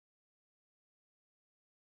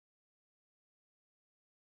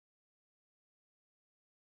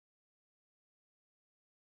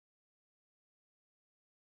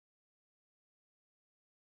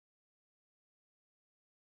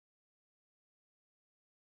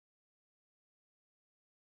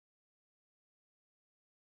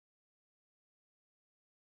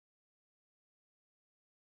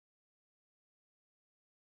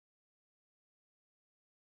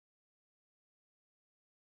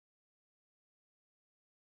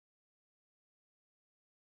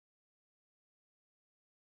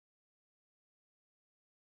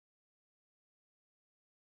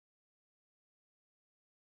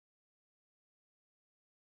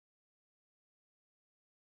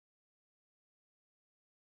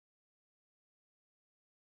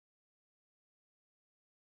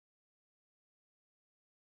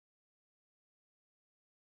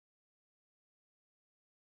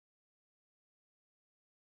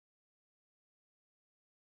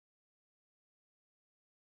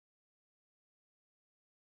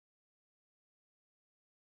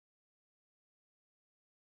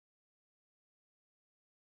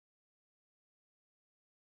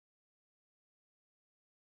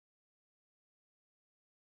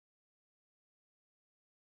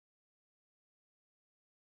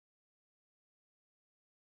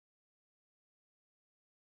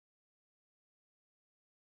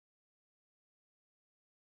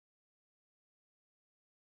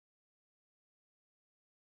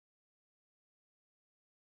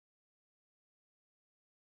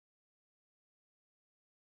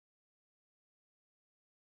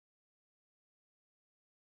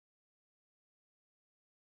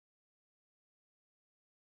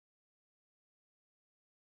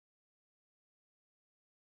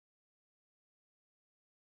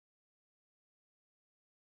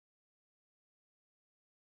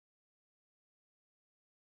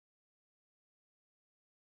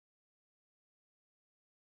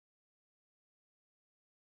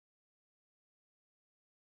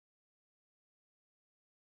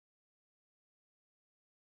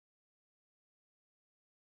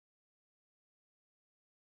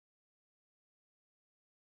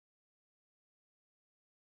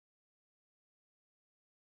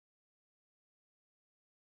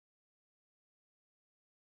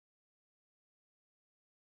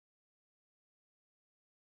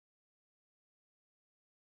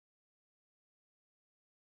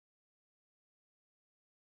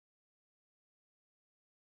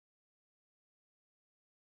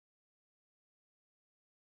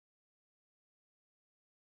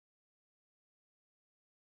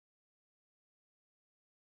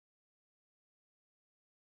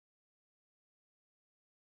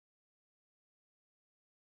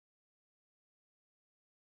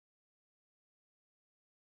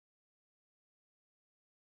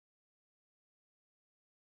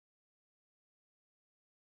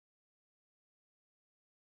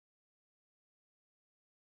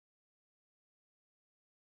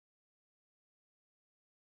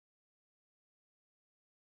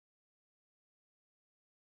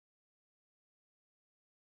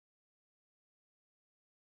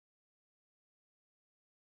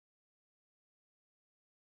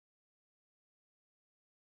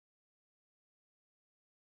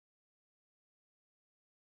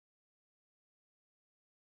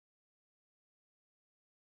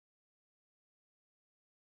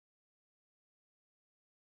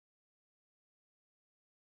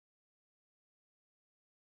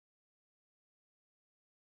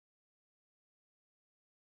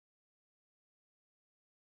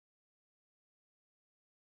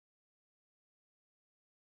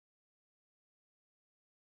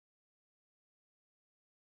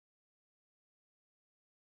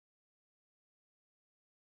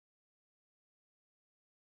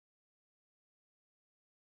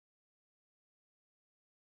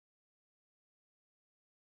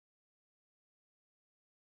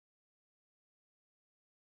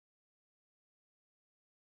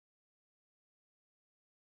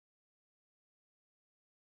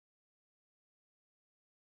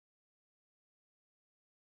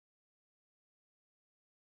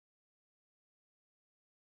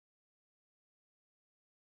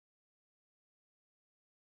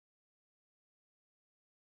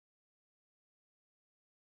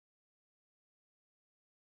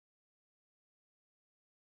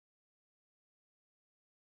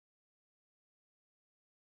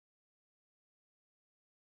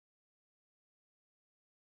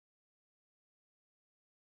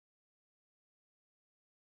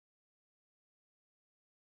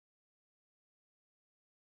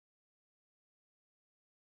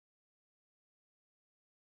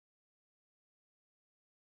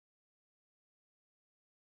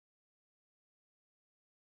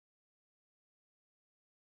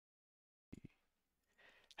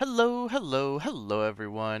Hello, hello, hello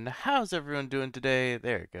everyone. How's everyone doing today?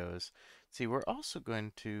 There it goes. See, we're also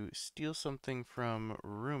going to steal something from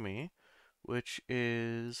Rumi, which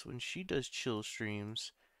is when she does chill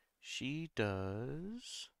streams, she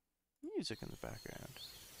does music in the background.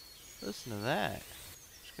 Listen to that.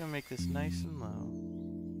 Just gonna make this nice and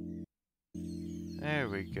low. There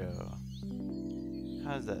we go.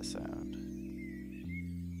 How's that sound?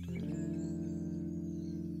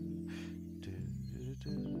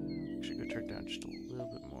 Should go turn it down just a little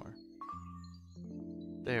bit more.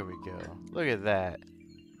 There we go. Look at that.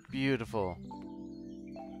 Beautiful.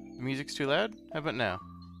 The music's too loud? How about now?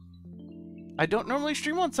 I don't normally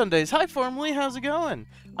stream on Sundays. Hi, Formally. How's it going?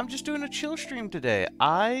 I'm just doing a chill stream today.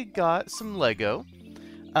 I got some Lego.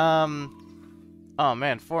 Oh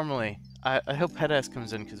man, Formally. I hope Headass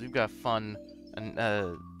comes in because we've got fun and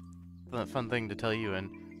fun thing to tell you in.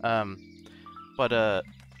 But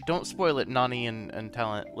don't spoil it, Nani and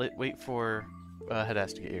Talent. Wait for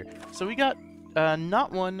Headass to get here. So we got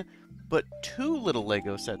not one, but two little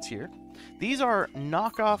Lego sets here. These are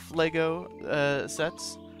knockoff Lego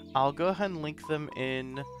sets. I'll go ahead and link them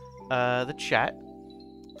in the chat.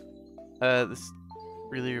 This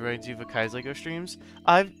really reminds you of Kai's Lego streams.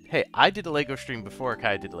 Hey, I did a Lego stream before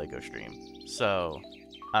Kai did a Lego stream, so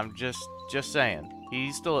I'm just saying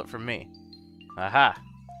he stole it from me. Aha.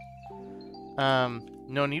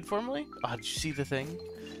 No need formally? Oh, did you see the thing?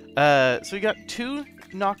 So we got two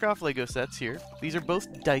knockoff Lego sets here. These are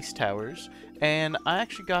both dice towers, and I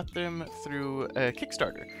actually got them through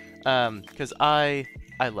Kickstarter. Because I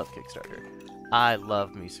love Kickstarter. I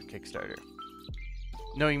love me some Kickstarter.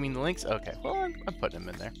 No, you mean the links? Okay, well, I'm putting them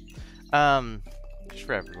in there. Just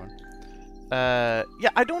for everyone. Yeah,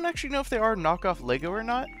 I don't actually know if they are knockoff Lego or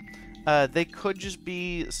not. They could just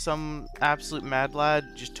be some absolute mad lad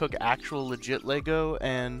just took actual legit Lego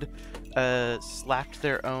and slapped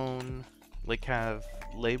their own, like, kind of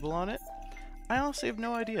label on it. I honestly have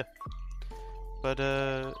no idea. But,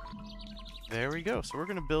 there we go. So we're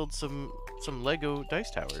gonna build some Lego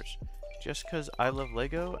dice towers. Just because I love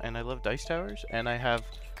Lego and I love dice towers, and I have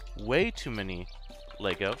way too many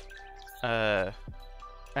Lego.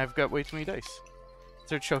 I've got way too many dice. Is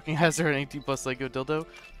there choking hazard an 18 plus Lego dildo?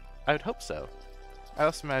 I would hope so. I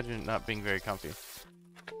also imagine it not being very comfy.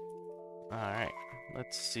 Alright,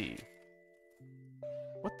 let's see.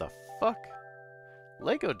 What the fuck?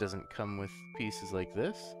 Lego doesn't come with pieces like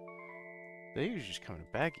this. They usually just come in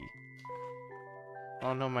a baggie.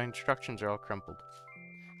 Oh no, my instructions are all crumpled.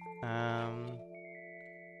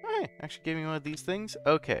 Hey, actually gave me one of these things?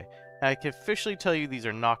 Okay, I can officially tell you these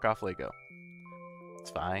are knockoff Lego.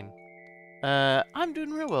 It's fine. I'm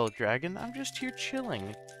doing real well, Dragon. I'm just here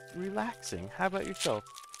chilling, relaxing. How about yourself?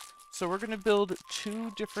 So we're gonna build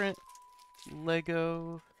two different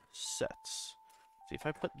Lego sets. See, if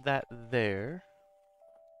I put that there,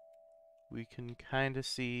 we can kind of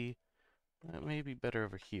see. That may be better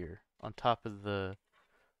over here, on top of the.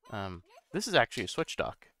 This is actually a Switch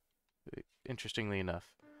dock. Interestingly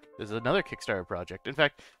enough, there's another Kickstarter project. In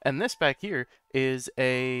fact, and this back here is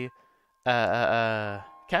a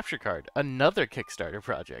capture card, another Kickstarter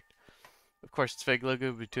project. Of course, it's fake logo,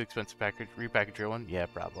 would be too expensive to repackage real one. Yeah,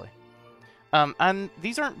 probably. And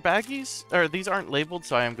these aren't baggies, or these aren't labeled,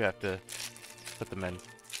 so I am gonna have to put them in.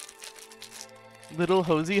 Little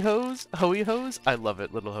hosey hose, hoey hose. I love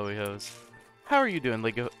it, little hoey hose. How are you doing,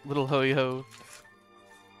 little hoey ho?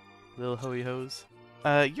 Little hoey hose.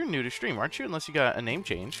 You're new to stream, aren't you? Unless you got a name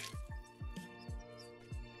change.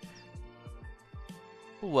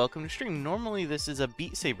 Well, welcome to stream. Normally this is a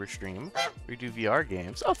Beat Saber stream. We do VR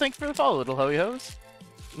games. Oh, thanks for the follow, little hoey hose.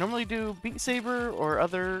 Normally do Beat Saber or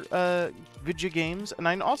other video games, and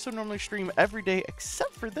I also normally stream every day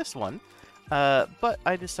except for this one. But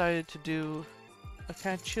I decided to do a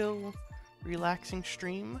kind of chill, relaxing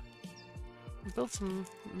stream and build some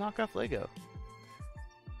knockoff Lego.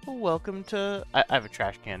 Well, welcome to... I have a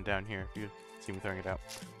trash can down here if you see me throwing it out.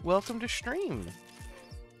 Welcome to stream.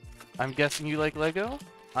 I'm guessing you like Lego?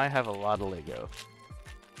 I have a lot of Lego.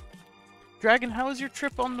 Dragon, how was your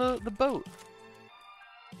trip on the boat?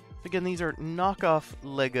 Again, these are knockoff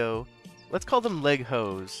Lego. Let's call them leg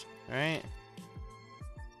hose, alright?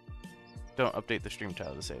 Don't update the stream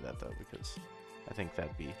title to say that, though, because I think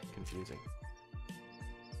that'd be confusing.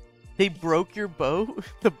 They broke your boat?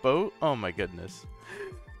 The boat? Oh my goodness.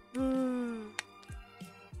 Alright.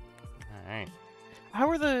 How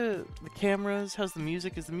are the cameras? How's the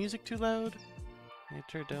music? Is the music too loud? Can I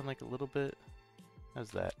turn it down like a little bit?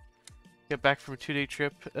 How's that? Get back from a 2-day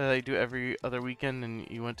trip I do every other weekend and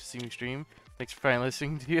you went to see me stream. Thanks for finally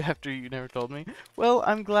listening to you after you never told me. Well,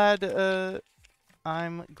 I'm glad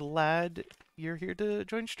you're here to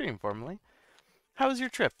join stream formally. How was your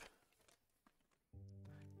trip?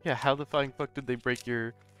 Yeah, how the flying fuck did they break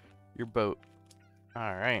your boat?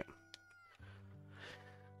 Alright.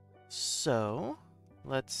 So,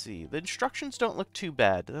 let's see. The instructions don't look too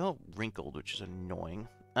bad. They're all wrinkled, which is annoying.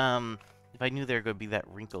 If I knew they were going to be that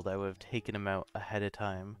wrinkled, I would have taken them out ahead of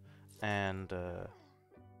time and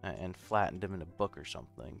flattened them in a book or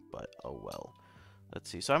something, but oh well. Let's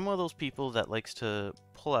see. So I'm one of those people that likes to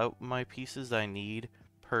pull out my pieces that I need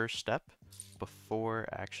per step before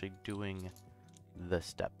actually doing the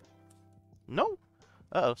step. No!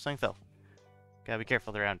 Uh-oh, something fell. Gotta be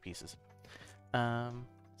careful around pieces.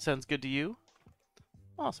 Sounds good to you?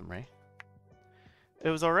 Awesome, Ray. It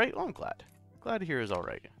was alright? Well, I'm glad. Glad to hear it was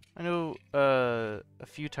alright. I know a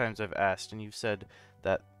few times I've asked and you've said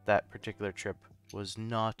that that particular trip was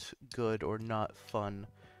not good or not fun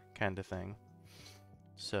kind of thing.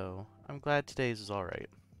 So, I'm glad today's is alright.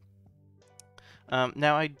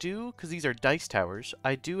 Now I do, because these are dice towers,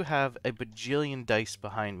 I do have a bajillion dice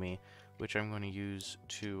behind me, which I'm going to use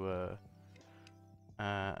to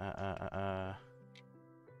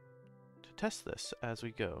test this as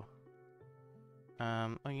we go.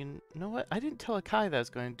 Oh, you know what? I didn't tell Akai that I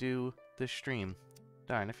was going to do this stream.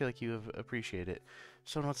 Darn, I feel like you have appreciate it. If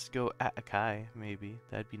someone wants to go at Akai, maybe.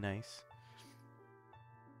 That'd be nice.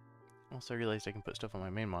 Also, I realized I can put stuff on my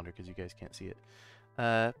main monitor because you guys can't see it.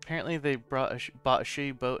 Apparently they bought a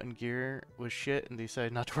shitty boat and gear was shit and they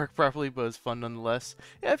decided not to work properly, but it was fun nonetheless.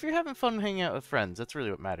 Yeah, if you're having fun hanging out with friends, that's really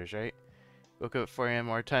what matters, right? Woke up at 4 a.m.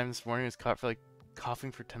 our time this morning, was caught for like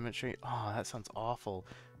coughing for 10 minutes straight. Oh, that sounds awful.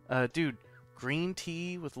 Dude, green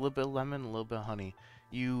tea with a little bit of lemon, a little bit of honey.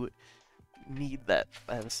 You need that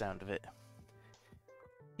by the sound of it.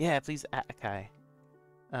 Yeah, please Akai.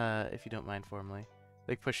 If you don't mind formally.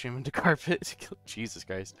 Like push him into carpet. Jesus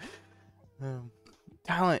Christ.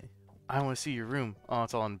 Talent! I want to see your room. Oh,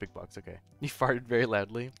 it's all in the big box. Okay. You farted very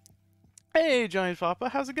loudly. Hey, Johnny Papa,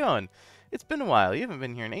 how's it going? It's been a while. You haven't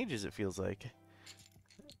been here in ages, it feels like.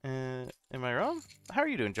 Am I wrong? How are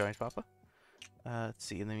you doing, Johnny Papa? Let's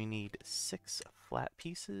see. And then we need 6 flat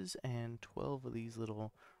pieces and 12 of these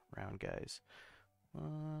little round guys.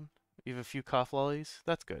 We have a few cough lollies.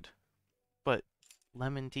 That's good. But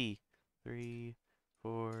lemon tea. 3,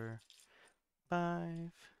 4,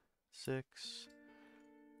 5, 6,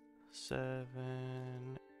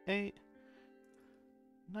 7, 8,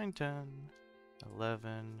 9, 10,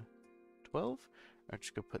 11, 12. I'm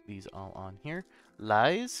just gonna put these all on here.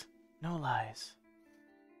 Lies? No lies.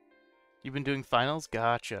 You've been doing finals?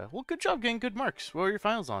 Gotcha. Well, good job getting good marks. What were your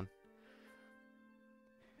finals on?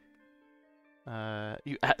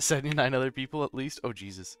 You at 79 other people at least? Oh,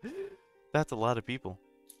 Jesus. That's a lot of people.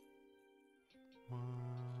 1,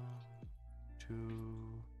 2,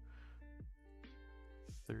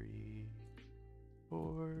 3,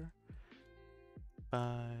 4,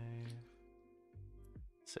 5,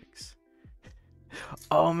 6.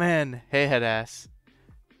 Oh man, hey headass.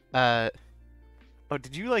 Oh,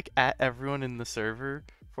 did you like at everyone in the server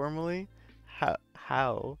formally?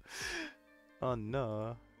 How? Oh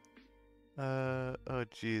no. Oh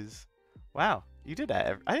jeez. Wow, you did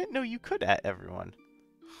at I didn't know you could at everyone.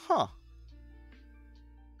 Huh.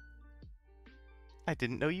 I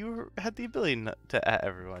didn't know you had the ability to at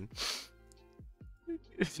everyone.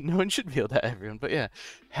 No one should be able to at everyone, but yeah.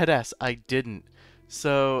 Headass, I didn't.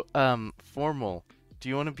 So, formal. Do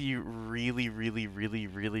you want to be really, really, really,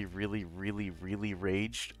 really, really, really, really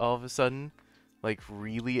raged all of a sudden? Like,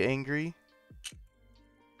 really angry?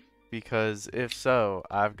 Because if so,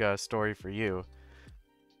 I've got a story for you.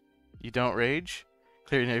 You don't rage?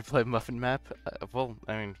 Clearly never played Muffin Map? Well,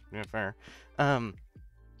 I mean, yeah, fair.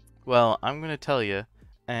 Well, I'm gonna tell you,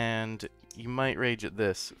 and you might rage at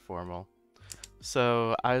this, Formal.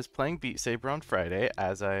 So, I was playing Beat Saber on Friday,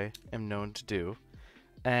 as I am known to do,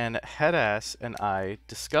 and Headass and I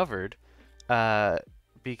discovered,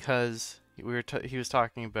 because he was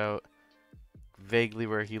talking about vaguely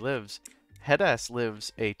where he lives, Headass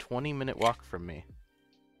lives a 20-minute walk from me.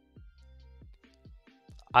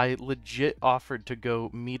 I legit offered to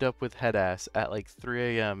go meet up with Headass at like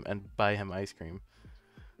 3 a.m. and buy him ice cream.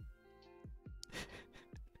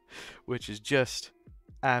 Which is just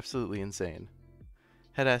absolutely insane.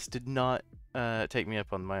 Headass did not take me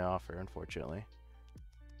up on my offer, unfortunately.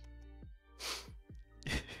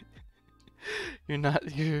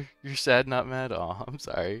 You're sad, not mad? Aw, I'm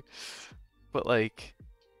sorry. But like,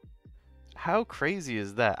 how crazy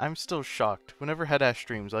is that? I'm still shocked. Whenever Headass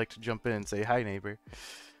streams, I like to jump in and say, hi, neighbor.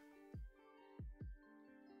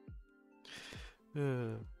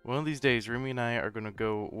 One of these days, Rumi and I are gonna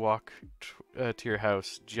go walk to your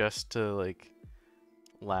house just to, like,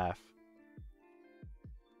 laugh.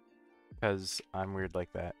 because I'm weird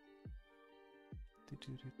like that.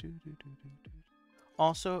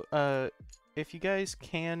 Also, if you guys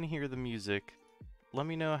can hear the music, let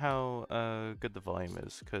me know how good the volume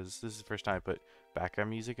is, because this is the first time I put background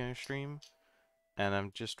music in a stream, and I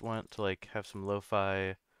just want to like have some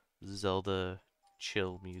lo-fi Zelda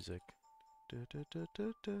chill music.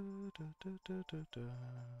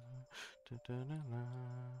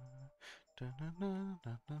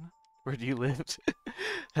 Where do you live?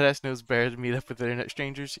 Headass knows better to meet up with internet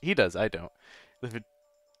strangers. He does, I don't.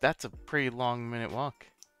 That's a pretty long minute walk,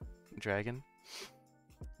 dragon.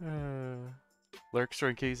 Lurk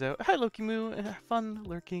storing keys out. Hi Loki Moo, fun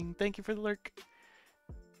lurking. Thank you for the lurk.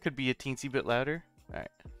 Could be a teensy bit louder.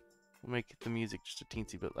 Alright. We'll make the music just a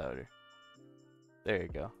teensy bit louder. There you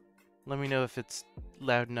go. Let me know if it's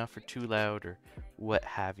loud enough or too loud or what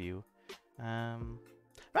have you. I'm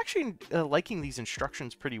actually liking these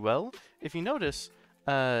instructions pretty well. If you notice,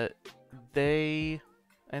 it's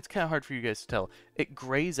kind of hard for you guys to tell. It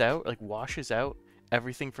grays out, like washes out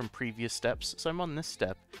everything from previous steps. So I'm on this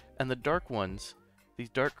step, and the dark ones, these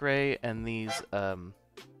dark gray and these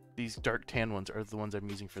dark tan ones are the ones I'm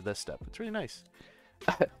using for this step. It's really nice.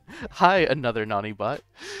 Hi, another Nani bot.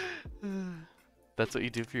 That's what you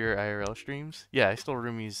do for your IRL streams? Yeah, I stole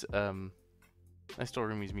Rumi's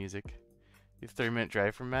music. You have a 30-minute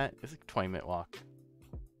drive from Matt? It's like a 20-minute walk.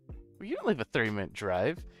 Well, you don't live a 30-minute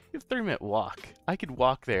drive. You have a 30-minute walk. I could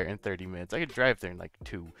walk there in 30 minutes. I could drive there in like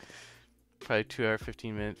 2. Probably 2 hours,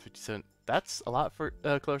 15 minutes, 57. That's a lot for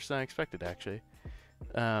closer than I expected, actually.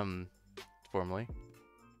 Formally.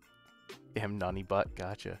 Damn, Nani bot,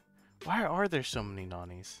 gotcha. Why are there so many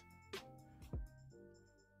Nanis?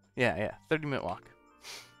 Yeah, 30-minute walk.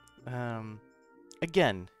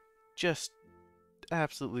 Again, just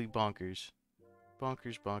absolutely bonkers.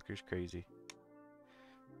 Bonkers, crazy.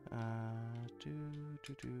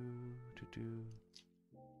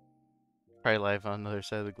 Probably live on the other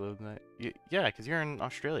side of the globe tonight. Yeah, because you're in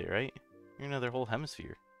Australia, right? You're in another whole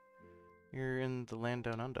hemisphere. You're in the land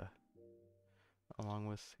down under. Along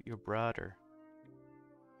with your brother.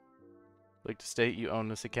 Like to state you own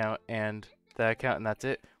this account and that account and that's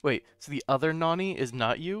it? Wait, so the other Nani is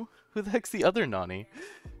not you? Who the heck's the other Nani?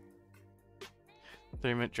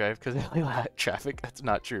 30-minute drive because of LA traffic? That's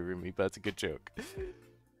not true, Rumi, but that's a good joke.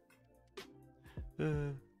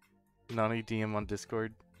 Nani DM on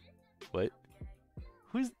Discord. What?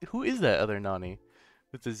 Who is that other Nani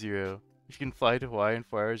with the 0? You can fly to Hawaii in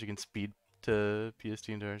 4 hours. You can speed to PST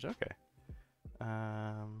in 2 hours. Okay.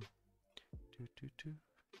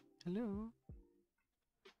 Hello.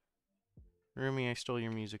 Rumi, I stole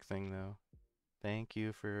your music thing though. Thank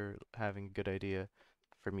you for having a good idea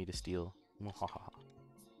for me to steal.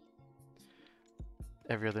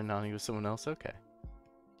 Every other Nani was someone else? Okay.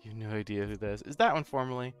 You have no idea who that is. Is that one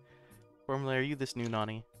Formally? Formally, are you this new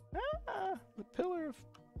Nani? Ah, the pillar of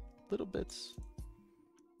little bits.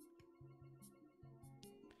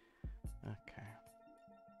 Okay.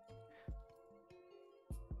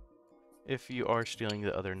 If you are stealing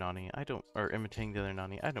the other Nani, or imitating the other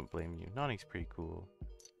Nani, I don't blame you. Nani's pretty cool.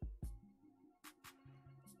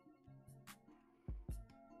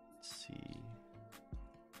 Let's see.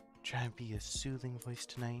 Try and be a soothing voice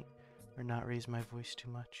tonight, or not raise my voice too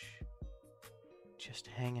much. Just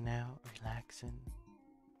hanging out, relaxing,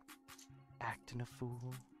 acting a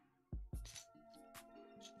fool.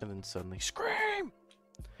 And then suddenly, scream!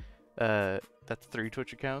 That's 3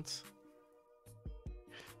 Twitch accounts.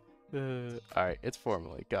 Alright, it's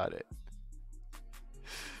Formally. Got it.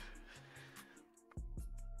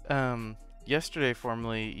 Yesterday,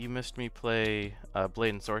 Formally, you missed me play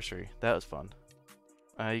Blade and Sorcery. That was fun.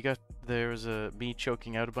 There was me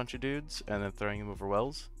choking out a bunch of dudes and then throwing them over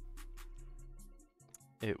wells.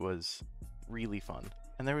 It was really fun.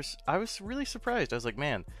 And I was really surprised. I was like,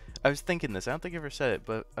 man, I was thinking this. I don't think I ever said it,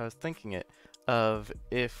 but I was thinking it of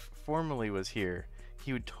if Formally was here,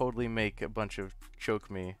 he would totally make a bunch of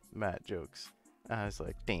choke me Matt jokes. And I was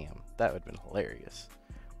like, damn, that would have been hilarious.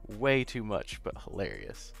 Way too much, but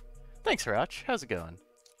hilarious. Thanks, Harach. How's it going?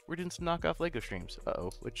 We're doing some knockoff Lego streams.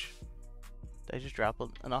 Uh-oh, which... Did I just drop an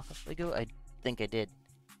knockoff Lego? I think I did.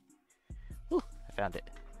 Whew, I found it.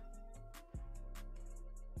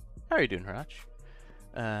 How are you doing, Harach?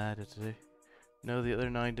 No, the other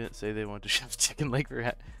 9 didn't say they wanted to shove chicken leg for a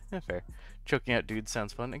hat. Fair. Choking out dudes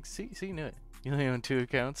sounds fun. See, you knew it. You only own 2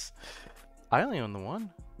 accounts. I only own the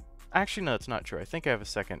 1. Actually, no, it's not true. I think I have a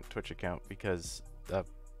second Twitch account because of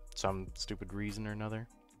some stupid reason or another.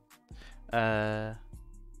 Yeah.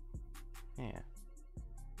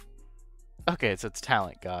 Okay, so it's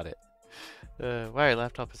talent. Got it. Wow, your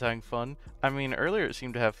laptop is having fun. I mean, earlier it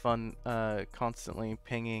seemed to have fun constantly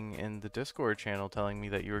pinging in the Discord channel telling me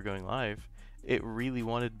that you were going live. It really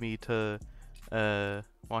wanted me to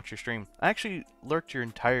watch your stream. I actually lurked your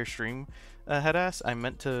entire stream, headass. I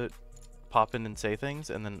meant to pop in and say things,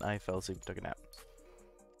 and then I fell asleep and took a nap.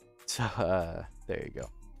 So, there you go.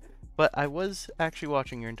 But I was actually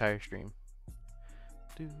watching your entire stream.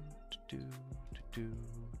 Do, do, do, do,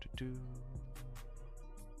 do, do.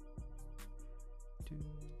 Do,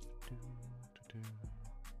 do, do, do.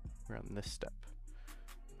 We're on this step.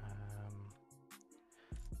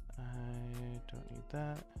 I don't need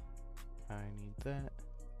that. I need that.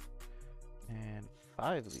 And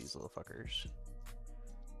 5 of these little fuckers.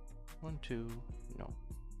 1, 2, no.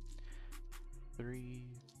 3,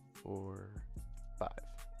 4, 5.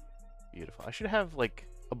 Beautiful. I should have like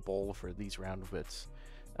a bowl for these round bits.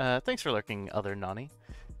 Thanks for lurking, other Nani.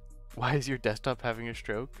 Why is your desktop having a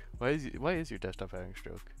stroke? Why is your desktop having a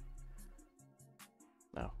stroke?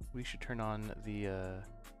 No, we should turn on the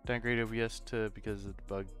downgrade OBS to because of the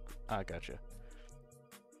bug. Ah, gotcha.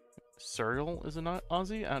 Cyril is an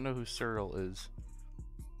Aussie? I don't know who Cyril is.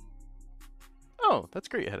 Oh, that's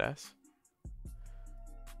great, headass.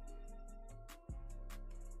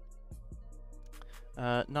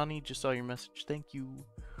 Nani, just saw your message. Thank you.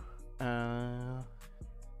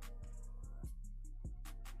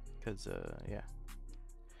 Cause yeah.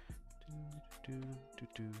 Do, do, do,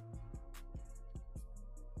 do.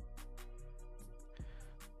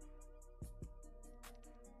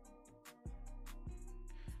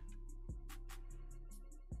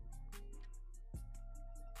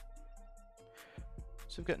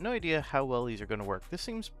 So I've got no idea how well these are going to work. This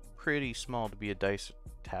seems pretty small to be a dice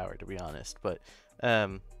tower, to be honest, but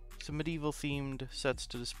some medieval themed sets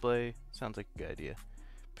to display sounds like a good idea.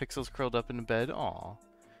 Pixels curled up in a bed. Aw.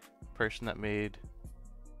 Person that made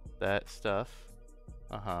that stuff.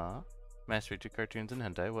 Mastery to cartoons and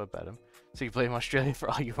hentai. What about him? So you play in Australia for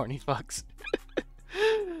all you horny fucks.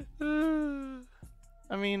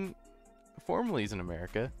 I mean, formerly he's in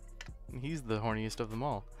America. He's the horniest of them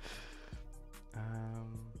all.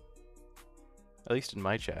 At least in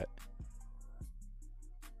my chat.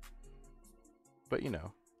 But you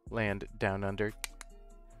know, land down under.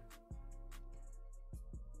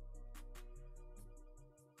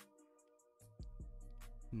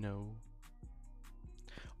 No.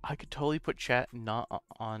 I could totally put chat not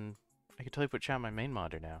on. I could totally put chat on my main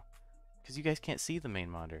monitor now, because you guys can't see the main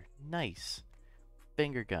monitor. Nice.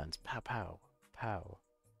 Finger guns. Pow pow pow.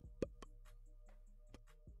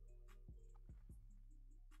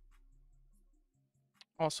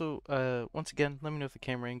 Also, once again, let me know if the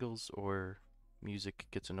camera angles or music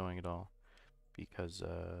gets annoying at all, because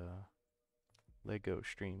Lego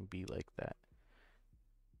stream be like that.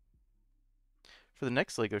 For the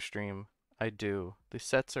next Lego stream, the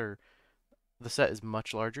set is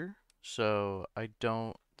much larger, so I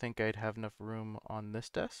don't think I'd have enough room on this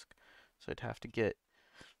desk, so I'd have to get,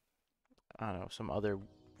 I don't know, some other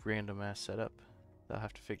random ass setup that I'll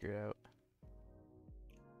have to figure out.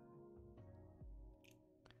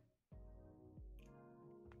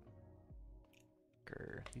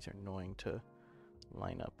 These are annoying to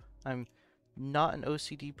line up. I'm not an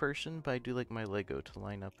OCD person, but I do like my Lego to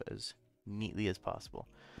line up as neatly as possible.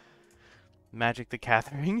 Magic the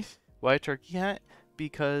Gathering. Why a turkey hat?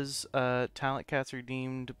 Because Talent Cats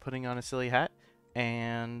redeemed putting on a silly hat,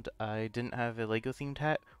 and I didn't have a Lego themed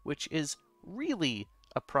hat, which is really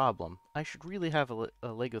a problem. I should really have a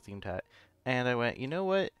Lego themed hat. And I went, you know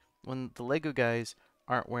what? When the Lego guys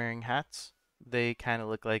aren't wearing hats, they kind of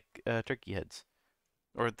look like turkey heads.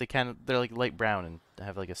 Or they're like light brown and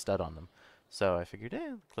have like a stud on them. So I figured,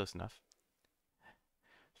 close enough.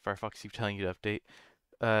 Firefox keep telling you to update.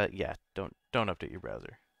 Yeah, don't update your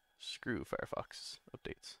browser. Screw Firefox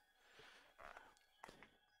updates.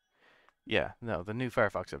 Yeah, no, the new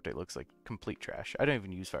Firefox update looks like complete trash. I don't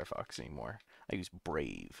even use Firefox anymore. I use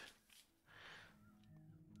Brave.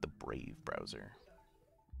 The Brave browser.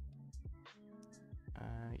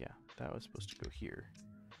 Yeah, that was supposed to go here.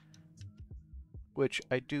 Which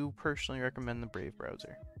I do personally recommend the Brave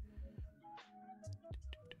browser.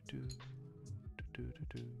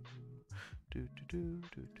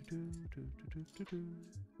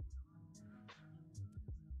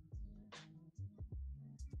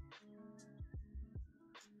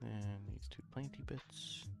 And these 2 planty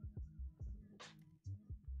bits.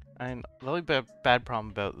 And the only bad problem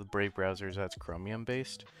about the Brave browser is that it's Chromium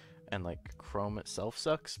based, and like Chrome itself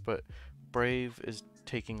sucks, but Brave is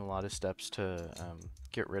taking a lot of steps to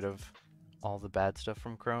get rid of all the bad stuff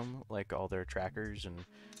from Chrome, like all their trackers and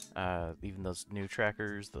even those new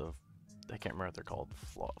trackers, the I can't remember what they're called,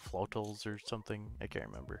 floatals or something. I can't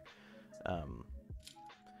remember.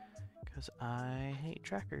 Because I hate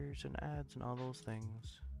trackers and ads and all those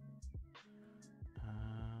things.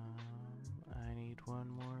 I need one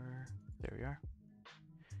more. There we are.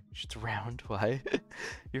 It's round. Why?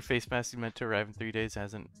 Your face mask is meant to arrive in 3 days.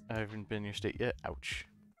 Haven't been in your state yet. Ouch.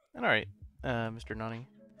 And alright, Mr. Nani,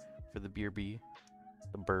 for the beer bee,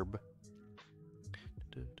 the burb.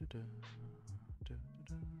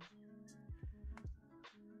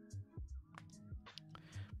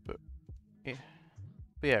 But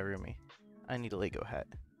yeah, Rumi, I need a Lego hat.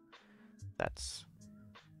 That's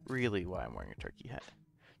really why I'm wearing a turkey hat.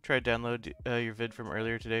 Try to download your vid from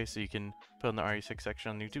earlier today so you can put on the RE6 section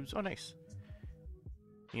on YouTube. Oh, nice.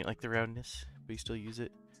 You don't like the roundness, but you still use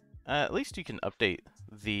it. At least you can update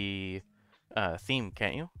the theme,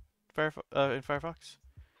 can't you? In Firefox.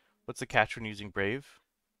 What's the catch when using Brave?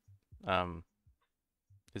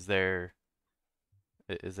 Is that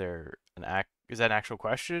an actual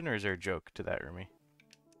question, or is there a joke to that, Rumi?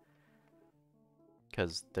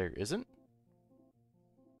 Because there isn't.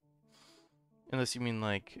 Unless you mean,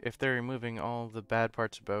 like, if they're removing all the bad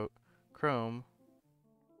parts about Chrome,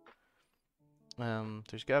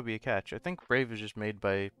 there's gotta be a catch. I think Brave is just made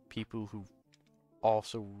by people who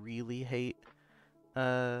also really hate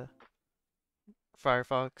Firefox,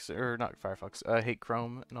 or not Firefox, hate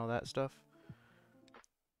Chrome and all that stuff.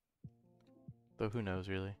 Though who knows,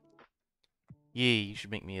 really. Yay, you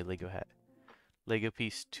should make me a Lego hat. Lego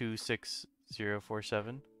piece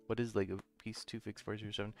 26047. What is Lego piece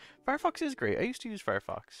 26407? Firefox is great. I used to use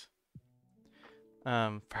Firefox.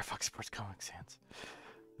 Firefox supports Comic Sans.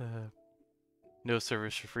 No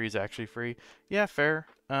service for free is actually free. Yeah, fair.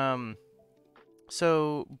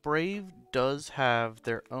 So Brave does have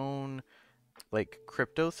their own like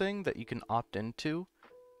crypto thing that you can opt into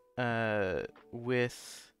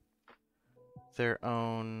with their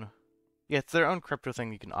own it's their own crypto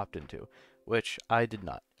thing you can opt into, which I did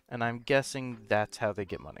not. And I'm guessing that's how they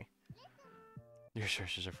get money. Your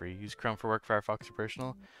sources are free. Use Chrome for work, Firefox for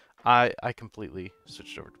personal. I completely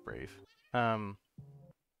switched over to Brave.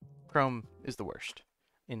 Chrome is the worst,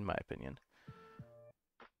 in my opinion.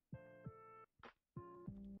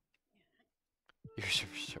 Your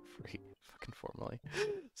servers are free. Fucking formally.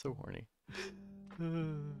 So horny.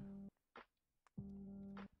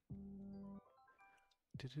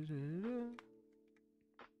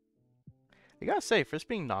 I gotta say, for this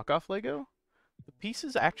being knockoff Lego, the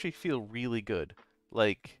pieces actually feel really good.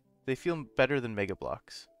 Like, they feel better than Mega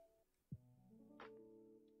Bloks.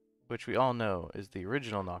 Which we all know is the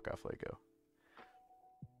original knockoff Lego.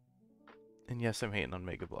 And yes, I'm hating on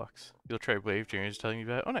Mega Bloks. You'll try Brave, Jerry's telling you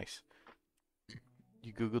about it. Oh, nice.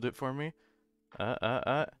 You Googled it for me?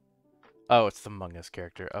 Oh, it's the Among Us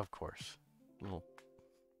character, of course.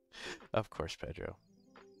 Of course, Pedro.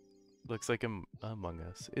 Looks like Among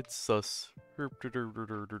Us. It's sus. Okay.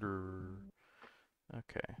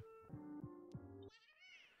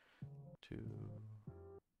 2,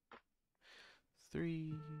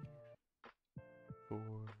 3, 4.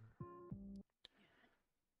 1,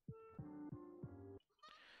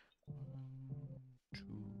 2.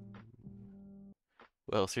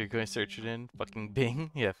 Well, so you're going to search it in fucking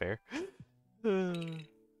Bing? Yeah, fair. Don't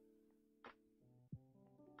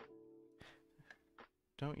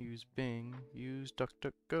use Bing, use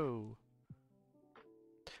DuckDuckGo.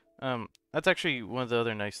 That's actually one of the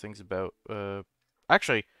other nice things about,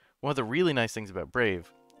 actually, one of the really nice things about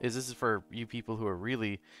Brave is this is for you people who are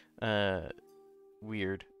really,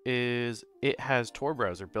 weird, is it has Tor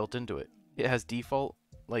browser built into it. It has default,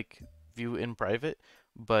 like, view in private,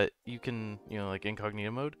 but you can, like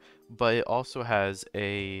incognito mode, but it also has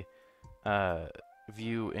a,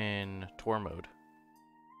 view in Tor mode,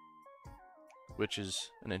 which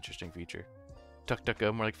is an interesting feature.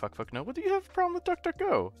 DuckDuckGo, more like fuck no. What do you have a problem with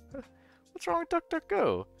DuckDuckGo? What's wrong with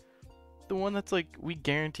DuckDuckGo? The one that's like, we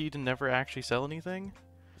guarantee to never actually sell anything?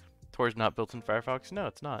 Tor's not built in Firefox? No,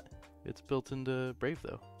 it's not. It's built into Brave,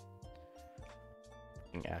 though.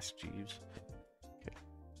 Ask Jeeves. Okay.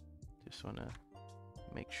 Just want to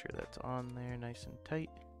make sure that's on there nice and tight.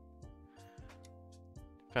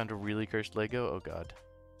 Found a really cursed Lego? Oh, God.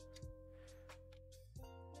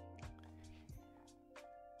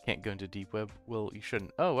 Can't go into deep web. Well, you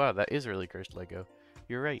shouldn't. Oh, wow, that is a really cursed Lego.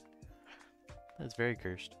 You're right. That's very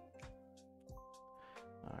cursed.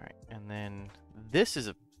 Alright, and then this is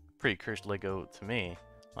a pretty cursed Lego to me.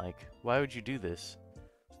 Like, why would you do this?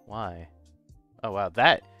 Why? Oh, wow,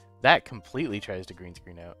 that completely tries to green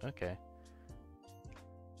screen out. Okay.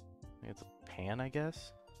 It's a pan, I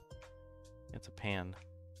guess? It's a pan.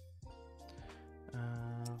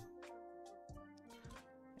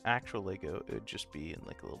 actual Lego, it would just be in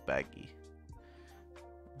like a little baggie.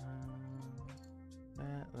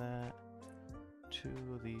 That. 2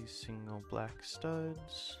 of these single black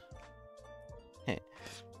studs.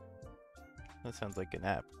 That sounds like an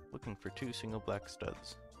app. Looking for 2 single black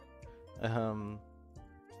studs. That's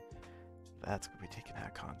gonna be taken out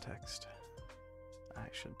of context. I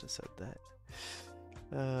shouldn't have said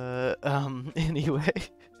that. Anyway.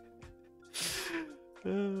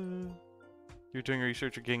 You're doing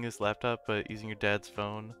research or getting this laptop, but using your dad's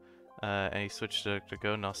phone, and he switched to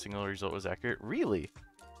DuckDuckGo, and a single result was accurate. Really?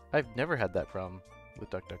 I've never had that problem with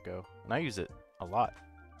DuckDuckGo, and I use it a lot.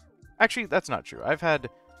 Actually, that's not true. I've had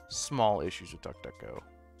small issues with DuckDuckGo.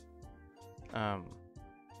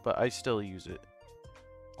 But I still use it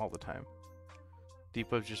all the time.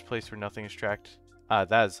 Deep web's just a place where nothing is tracked.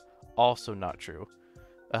 That is also not true.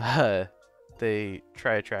 They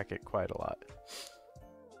try to track it quite a lot.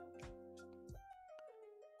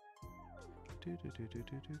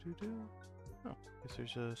 Oh, guess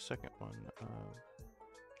there's a second one.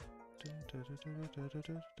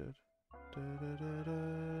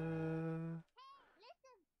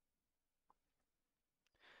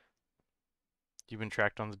 You've been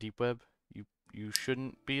tracked on the deep web? You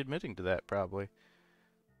shouldn't be admitting to that, probably.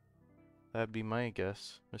 That'd be my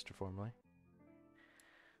guess, Mr. Formally.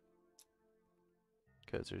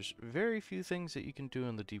 Because there's very few things that you can do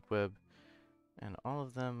on the deep web, and all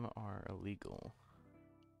of them are illegal.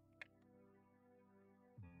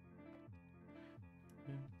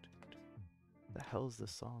 The hell is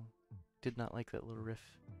this song? Did not like that little riff.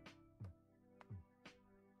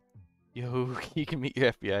 Yo, you can meet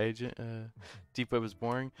your FBI agent. Deep web is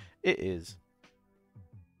boring. It is.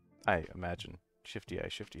 I imagine. Shifty eye,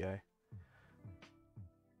 shifty eye.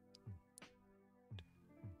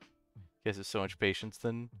 You guys have so much patience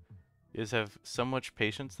then? You guys have so much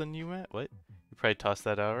patience than you, Matt? What? You probably tossed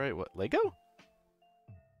that out, right? What? Lego?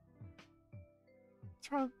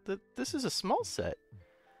 What's wrong? This is a small set.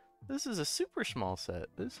 This is a super small set.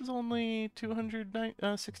 This is only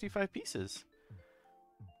 265 pieces.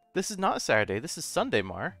 This is not Saturday. This is Sunday,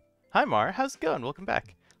 Mar. Hi, Mar. How's it going? Welcome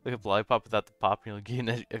back. Look up Lollipop without the pop and you'll get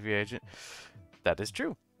an FBI agent. That is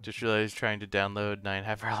true. Just realized trying to download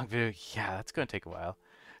 9.5 hour long video. Yeah, that's going to take a while.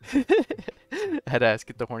 Had to ask,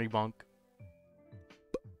 get the horny bonk.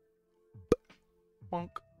 Bonk.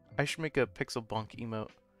 I should make a pixel bonk emote.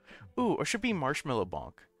 Ooh, or should be marshmallow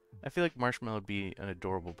bonk. I feel like marshmallow would be an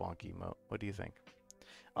adorable bonk emote. What do you think?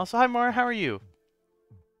 Also, hi Mar, how are you?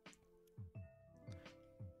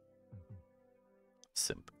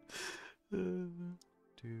 Simp. Let's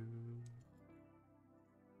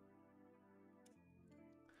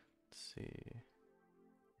see.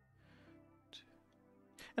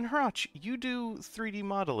 And Harach, you do 3D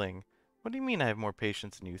modeling. What do you mean I have more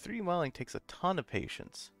patience than you? 3D modeling takes a ton of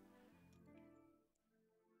patience.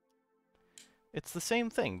 It's the same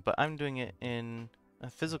thing, but I'm doing it in a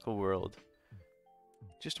physical world.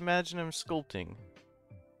 Just imagine I'm sculpting.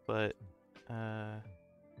 But,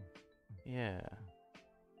 yeah.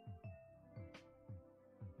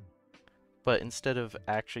 But instead of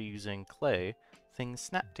actually using clay, things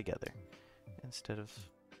snap together. Instead of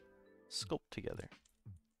sculpt together.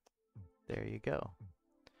 There you go.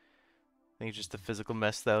 I think it's just the physical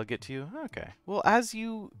mess that'll get to you. Okay. Well, as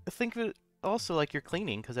you think of it also like you're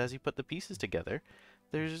cleaning, because as you put the pieces together,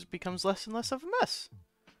 there just becomes less and less of a mess.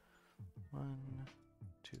 1,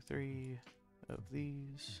 2, 3 of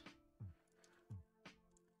these.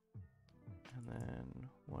 And then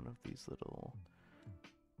one of these little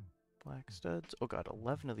black studs. Oh god,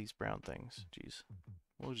 11 of these brown things. Jeez.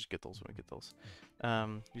 We'll just get those when we get those.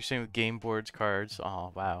 You're saying with game boards, cards.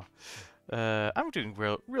 Oh, wow. I'm doing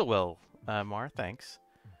real well, Mar, thanks.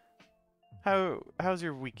 How's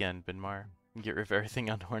your weekend been, Mar? Get rid of everything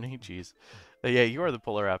on horny? Jeez. Yeah, you are the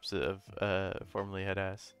polar opposite of formerly head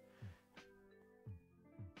ass.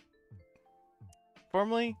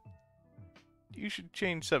 Formerly, you should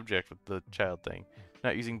change subject with the child thing.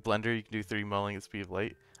 Not using Blender, you can do 3D modeling at the speed of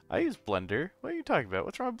light. I use Blender. What are you talking about?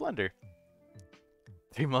 What's wrong with Blender?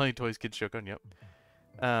 3D modeling toys kids joke on, yep.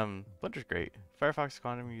 Blender's great. Firefox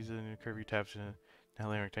Quantum uses a curve you tap to now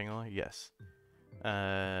layering rectangle. Yes.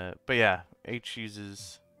 But yeah, H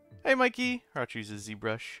uses. Hey, Mikey. Harach uses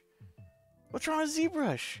ZBrush. What's wrong with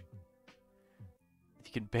ZBrush?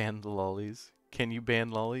 You can ban the lollies. Can you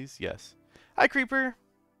ban lollies? Yes. Hi, Creeper.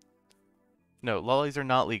 No, lollies are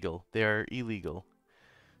not legal. They are illegal.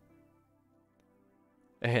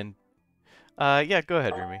 And yeah, go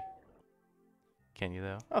ahead, Rumi. Can you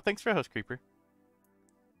though? Oh, thanks for host, Creeper.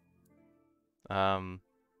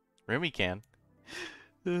 Rumi can.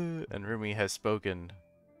 And Rumi has spoken.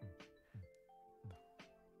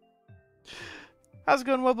 How's it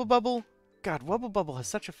going, Wubble Bubble? God, Wubble Bubble has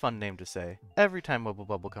such a fun name to say. Every time Wubble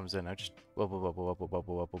Bubble comes in, I just Wubble Bubble, Wubble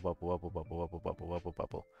Bubble, Wubble Bubble, Wubble Bubble, Wubble Bubble, Wubble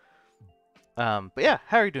Bubble. But yeah,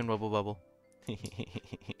 how are you doing, Wubble Bubble?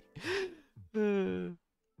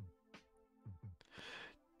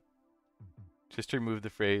 Just to remove the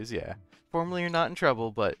phrase, yeah. Formerly, you're not in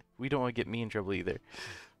trouble, but we don't want to get me in trouble either.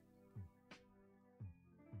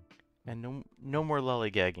 And no more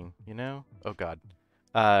lollygagging, you know? Oh God.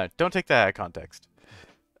 Don't take that out of context.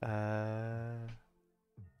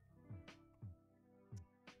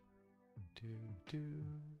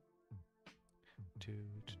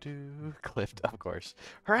 Clipped, of course.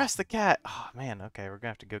 Harass the cat! Oh man, okay, we're gonna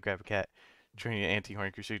have to go grab a cat. Training an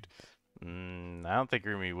anti-horn crusade. I don't think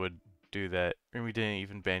Rumi would do that. Rumi didn't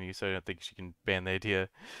even ban you, so I don't think she can ban the idea.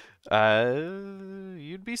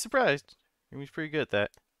 You'd be surprised. Rumi's pretty good at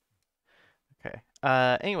that. Okay.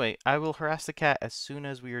 Anyway, I will harass the cat as soon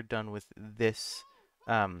as we are done with this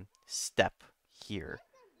step here.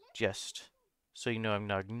 Just so you know I'm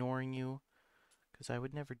not ignoring you, because I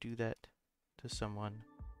would never do that to someone,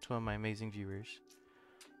 to one of my amazing viewers.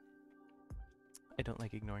 I don't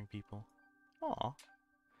like ignoring people. Aw,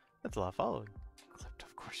 that's a lot of following. Clipped,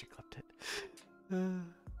 of course you clipped it.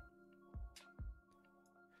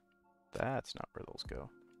 That's not where those go.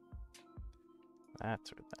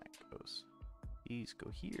 That's where that goes. These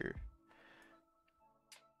go here.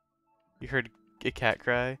 You heard a cat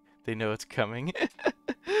cry? They know it's coming.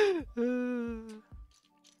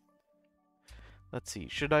 Let's see.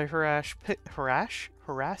 Should I harass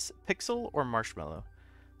Pixel or Marshmallow?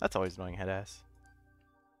 That's always annoying, headass.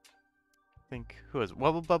 Think who is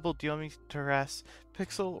Wubble Bubble? Do you want me to harass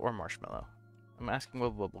Pixel or Marshmallow? I'm asking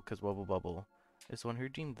Wubble Bubble because Wubble Bubble is the one who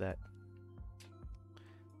redeemed that.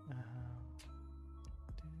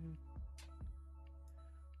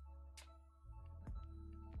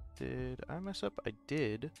 Did I mess up? I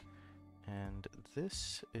did. And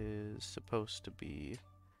this is supposed to be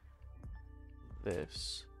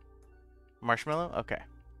this. Marshmallow? Okay.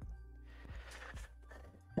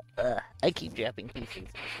 I keep dropping pieces.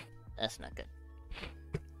 That's not good.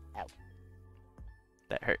 Ow.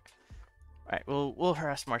 That hurt. Alright, we'll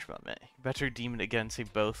harass Marshmallow a minute. Better redeem it again, say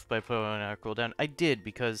both by putting on a cooldown. I did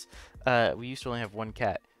because we used to only have one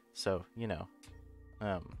cat, so you know.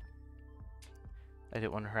 I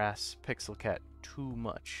didn't want to harass Pixel Cat too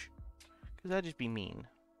much, because that'd just be mean.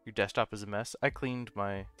 Your desktop is a mess. I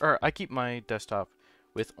keep my desktop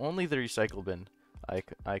with only the recycle bin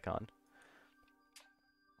icon.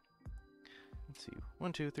 Let's see.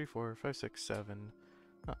 1, 2, 3, 4, 5, 6, 7.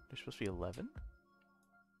 Oh, there's supposed to be 11?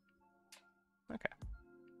 Okay.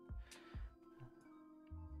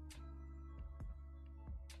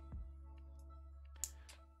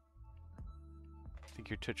 Think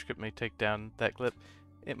your Twitch script may take down that clip?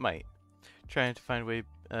 It might. Trying to find a way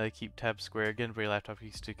to keep tab square again, but your laptop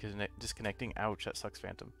keeps disconnecting. Ouch, that sucks,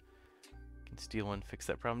 Phantom. Can steal one, fix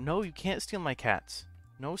that problem. No, you can't steal my cats.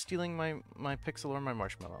 No stealing my Pixel or my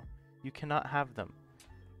Marshmallow. You cannot have them.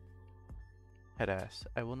 Headass,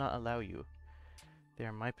 I will not allow you. They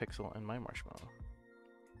are my Pixel and my Marshmallow.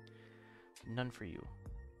 None for you.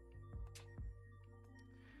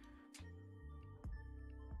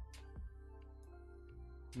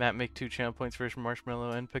 Matt, make 2 channel points for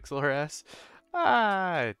Marshmallow and Pixel harass?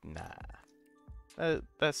 Nah.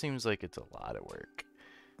 That seems like it's a lot of work.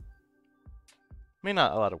 I mean,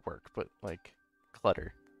 not a lot of work, but like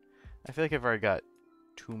clutter. I feel like I've already got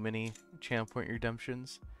too many channel point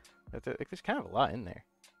redemptions. Like, there's kind of a lot in there,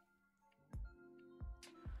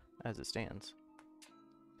 as it stands.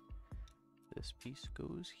 This piece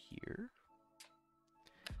goes here,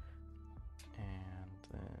 and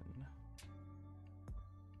then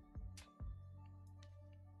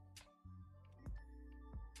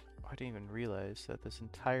I didn't even realize that this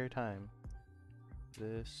entire time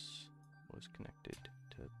this was connected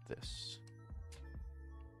to this.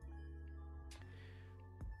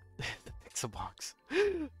 The pixel box.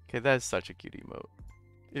 Okay, that is such a cute emote.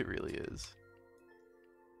 It really is.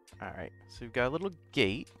 Alright, so we've got a little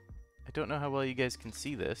gate. I don't know how well you guys can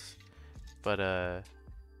see this, but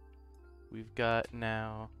we've got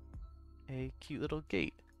now a cute little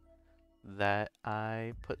gate that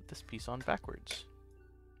I put this piece on backwards.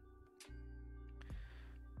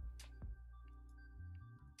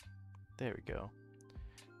 There we go.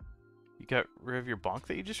 You got rid of your bonk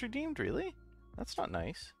that you just redeemed? Really? That's not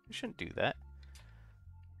nice. You shouldn't do that.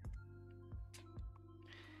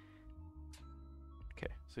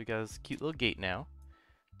 Okay, so we got this cute little gate now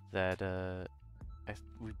that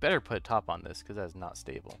we better put a top on this because that's not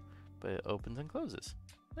stable. But it opens and closes.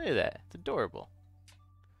 Look at that. It's adorable.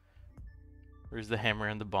 Where's the hammer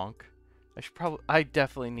and the bonk? I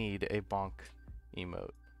definitely need a bonk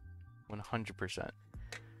emote. 100%.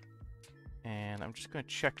 And I'm just gonna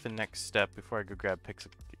check the next step before I go grab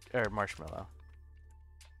Marshmallow.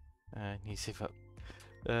 You save up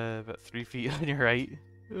about 3 feet on your right.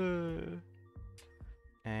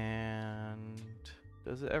 And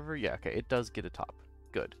does it ever? Yeah, okay, it does get a top.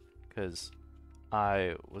 Good, because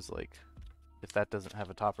I was like, if that doesn't have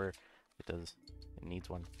a topper, it does. It needs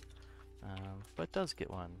one. But it does get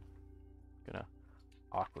one. Gonna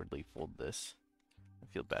awkwardly fold this. I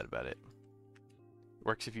feel bad about it.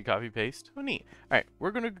 Works if you copy paste. Oh, neat. All right,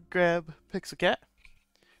 we're gonna grab Pixel Cat,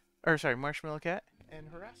 or sorry, Marshmallow Cat, and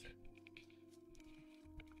harass her.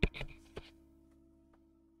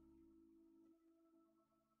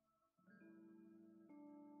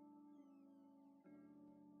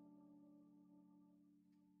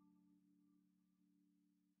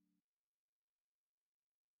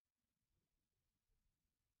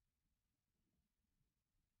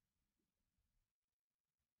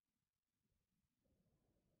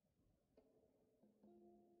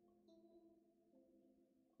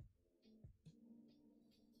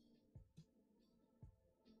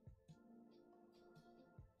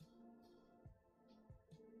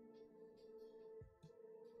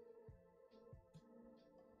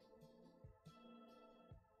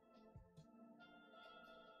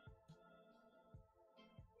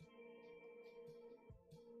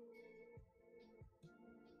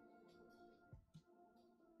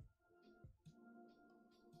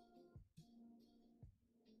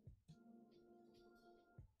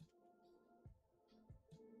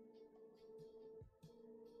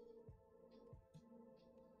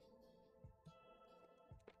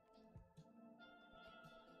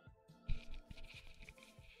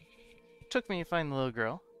 Took me to find the little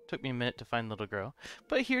girl. Took me a minute to find the little girl.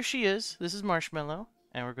 But here she is. This is Marshmallow.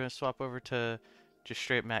 And we're going to swap over to just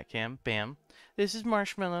straight Matt Cam. Bam. This is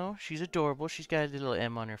Marshmallow. She's adorable. She's got a little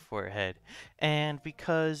M on her forehead. And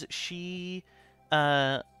because we're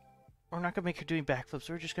not going to make her doing backflips.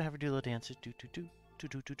 We're just going to have her do little dances. Do-do-do.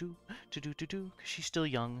 Do-do-do-do. Do-do-do-do. Because she's still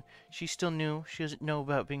young. She's still new. She doesn't know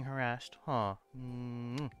about being harassed. Huh.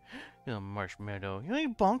 Little Marshmallow. You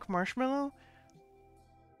ain't bonk, Marshmallow?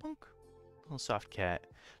 Bonk. Little soft cat.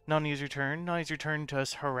 Nani's return. Nani's return to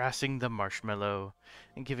us harassing the Marshmallow.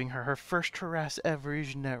 And giving her her first harass ever.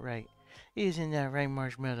 Isn't that right? Isn't that right,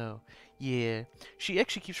 Marshmallow? Yeah. She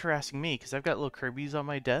actually keeps harassing me because I've got little Kirby's on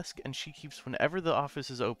my desk. And she keeps, whenever the office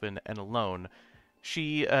is open and alone,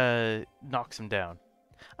 she knocks him down.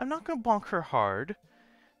 I'm not going to bonk her hard.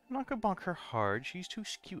 I'm not going to bonk her hard. She's too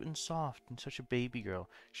cute and soft and such a baby girl.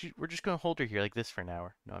 We're just going to hold her here like this for an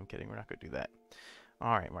hour. No, I'm kidding. We're not going to do that.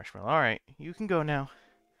 Alright, Marshmallow. Alright, you can go now.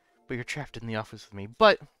 But you're trapped in the office with me.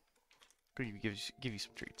 But I'm going to give you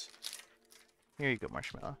some treats. Here you go,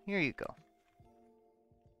 Marshmallow. Here you go.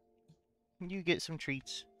 You get some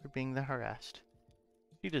treats for being the harassed.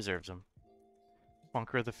 She deserves them. Bonk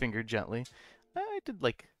her with a finger gently. I did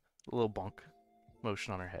like a little bonk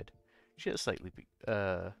motion on her head. She has slightly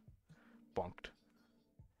bonked.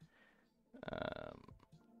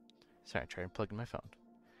 Sorry, I tried to plug in my phone.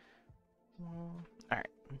 Alright.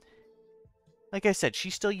 Like I said,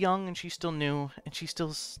 she's still young and she's still new and she's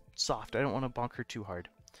still soft. I don't want to bonk her too hard.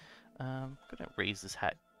 I'm gonna raise this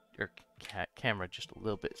camera just a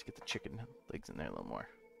little bit to get the chicken legs in there a little more.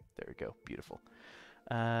 There we go. Beautiful.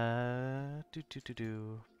 That's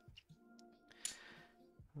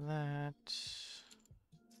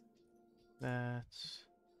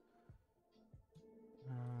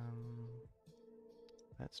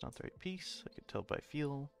not the right piece. I can tell by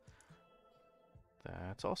feel.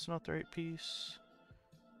 That's also not the right piece.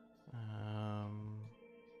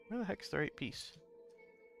 Where the heck's the right piece?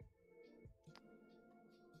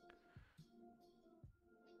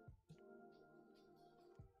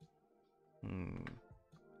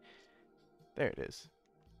 There it is.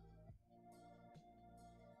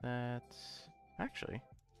 That's actually.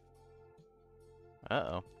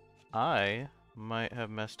 Uh-oh. I might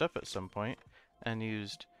have messed up at some point and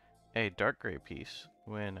used a dark gray piece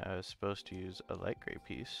when I was supposed to use a light gray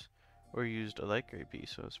piece, or used a light gray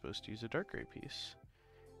piece when I was supposed to use a dark gray piece.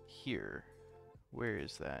 Here. Where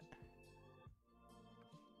is that?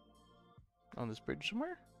 On this bridge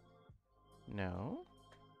somewhere? No.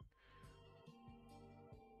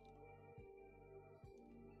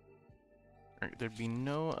 There'd be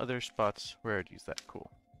no other spots where I'd use that.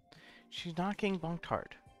 Cool. She's not getting bonked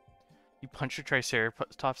hard. You punched a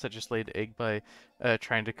Triceratops that just laid egg by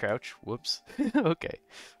trying to crouch. Whoops. Okay.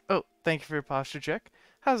 Oh, thank you for your posture check.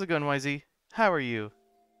 How's it going, YZ? How are you?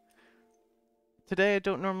 Today I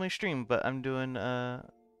don't normally stream, but I'm doing a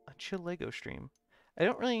chill Lego stream. I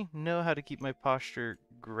don't really know how to keep my posture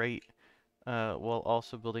great while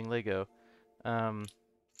also building Lego.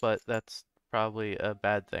 But that's probably a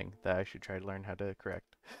bad thing that I should try to learn how to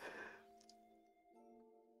correct.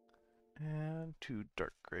 And two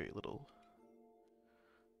dark gray little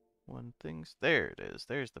one things. There it is.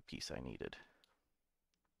 There's the piece I needed.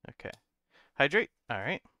 Okay. Hydrate. All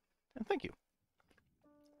right. And thank you.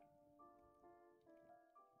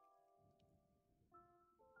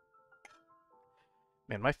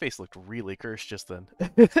 Man, my face looked really cursed just then.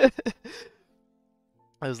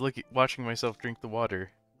 I was watching myself drink the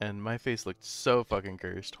water, and my face looked so fucking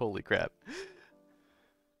cursed. Holy crap.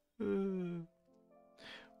 Why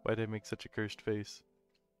did I make such a cursed face?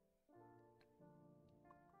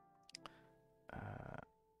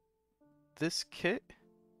 This kit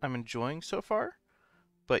I'm enjoying so far,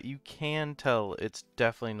 but you can tell it's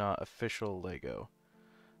definitely not official Lego.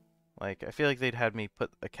 Like, I feel like they'd had me put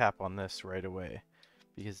a cap on this right away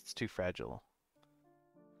because it's too fragile.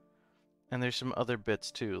 And there's some other bits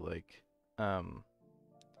too, like,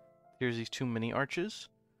 here's these two mini arches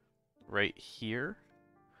right here.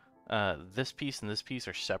 This piece and this piece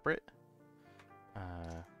are separate.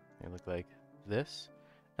 They look like this.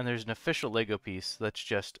 And there's an official Lego piece that's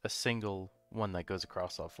just a single one that goes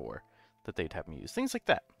across all four that they'd have me use. Things like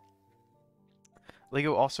that.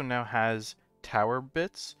 Lego also now has tower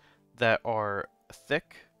bits that are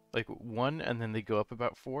thick, like one, and then they go up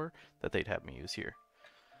about four that they'd have me use here.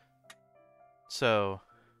 So,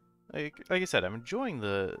 like I said, I'm enjoying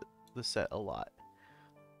the set a lot,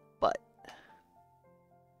 but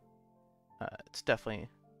it's definitely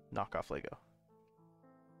knockoff Lego.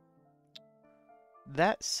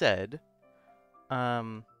 That said,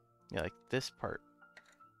 yeah, like this part,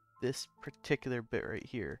 this particular bit right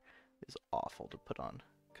here is awful to put on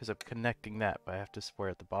because I'm connecting that, but I have to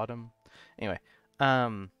support at the bottom. Anyway,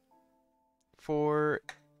 for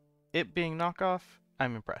it being knockoff,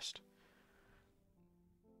 I'm impressed.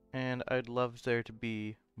 And I'd love there to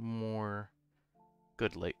be more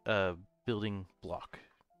good building block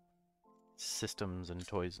systems and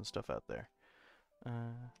toys and stuff out there.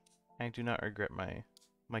 I do not regret my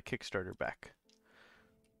Kickstarter back.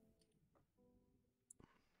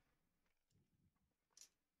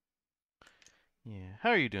 Yeah. How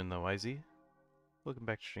are you doing though, YZ? Welcome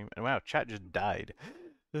back to stream. And wow, chat just died.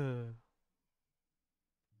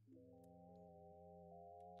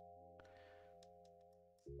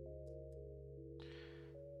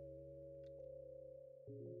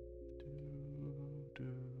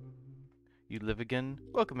 You live again?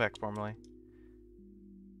 Welcome back, Formally.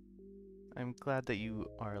 I'm glad that you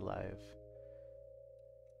are alive.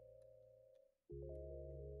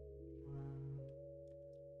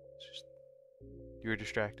 You were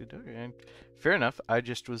distracted? Okay. Fair enough. I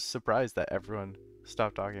just was surprised that everyone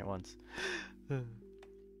stopped talking at once.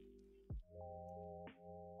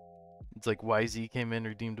 It's like YZ came in,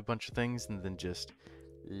 redeemed a bunch of things, and then just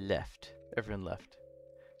left. Everyone left.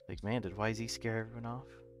 Like, man, did YZ scare everyone off?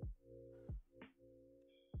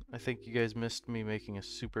 I think you guys missed me making a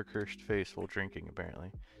super cursed face while drinking,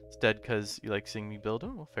 apparently. It's dead because you like seeing me build?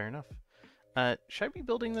 Oh, well, fair enough. Should I be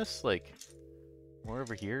building this, like, more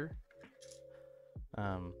over here?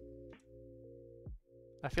 I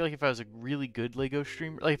feel like if I was a really good Lego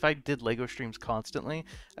streamer, like if I did Lego streams constantly,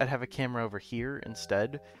 I'd have a camera over here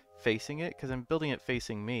instead, facing it, because I'm building it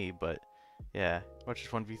facing me, but yeah. Watch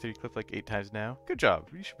this 1v3 clip like 8 times now. Good job.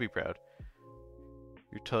 You should be proud.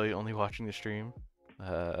 You're totally only watching the stream?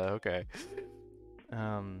 Okay.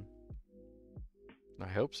 I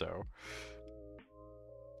hope so.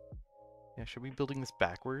 Yeah, should we be building this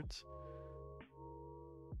backwards?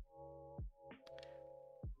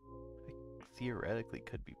 I theoretically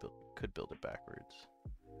could build it backwards.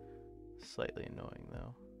 Slightly annoying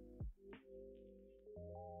though.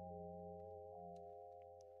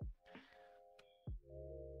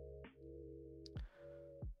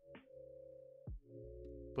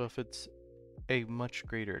 But if it's a much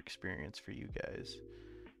greater experience for you guys,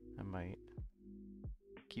 I might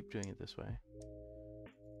keep doing it this way.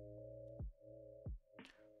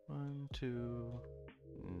 1, 2,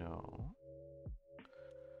 no.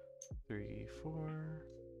 3, 4.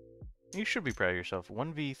 You should be proud of yourself.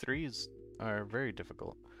 1v3s are very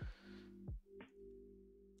difficult.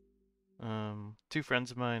 2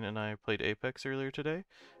 friends of mine and I played Apex earlier today,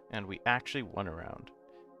 and we actually won a round.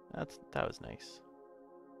 That was nice.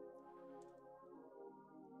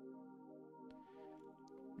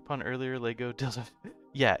 Upon earlier Lego dildo.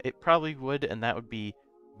 Yeah, it probably would, and that would be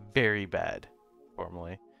very bad.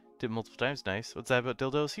 Formally. Did multiple times, nice. What's that about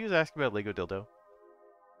dildos? He was asking about Lego dildo.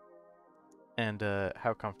 And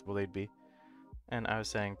how comfortable they'd be. And I was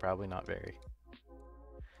saying probably not very.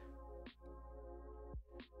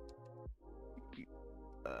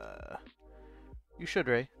 You should,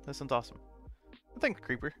 Ray. That sounds awesome. Thanks,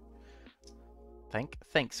 Creeper.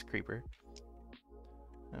 Thanks, Creeper.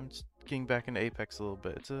 I'm just getting back into Apex a little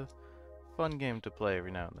bit. It's a fun game to play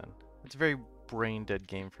every now and then. It's a very brain-dead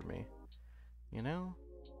game for me. You know?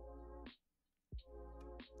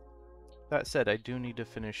 That said, I do need to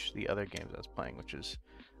finish the other games I was playing, which is,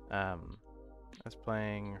 I was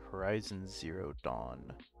playing Horizon Zero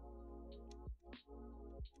Dawn.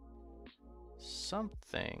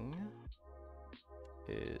 Something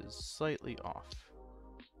is slightly off.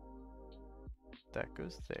 That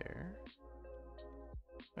goes there.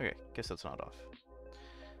 Okay, guess that's not off.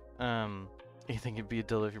 You think it'd be a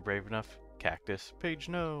dildo if you're brave enough? Cactus. Page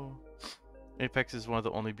no. Apex is one of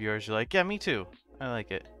the only BRs you like. Yeah, me too. I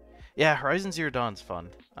like it. Yeah, Horizon Zero Dawn's fun.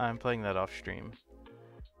 I'm playing that off stream.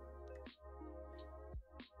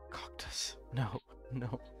 Cactus. No,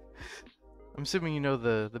 no. I'm assuming you know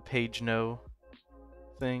the page no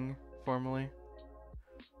thing formally.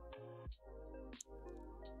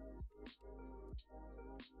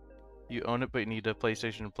 You own it, but you need a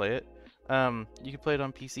PlayStation to play it. You can play it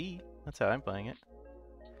on PC. That's how I'm playing it.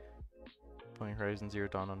 Playing Horizon Zero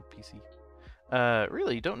Dawn on PC.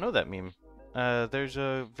 Really, you don't know that meme. There's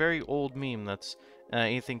a very old meme that's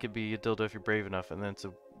anything could be a dildo if you're brave enough, and then it's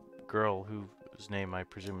a girl whose name I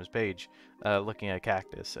presume is Paige, looking at a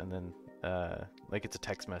cactus, and then like it's a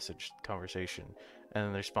text message conversation, and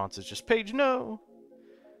then the response is just Paige no.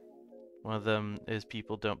 One of them is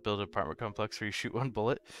people don't build an apartment complex where you shoot one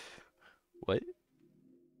bullet. What?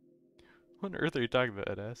 What on earth are you talking about,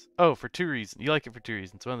 Edas? Oh, for 2 reasons. You like it for 2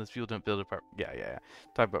 reasons. One of those people don't build an apartment. Yeah.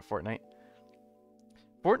 Talk about Fortnite.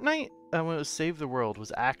 Fortnite, when it was Save the World,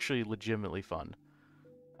 was actually legitimately fun.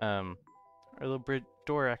 Our little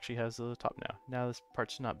door actually has a little top now. Now this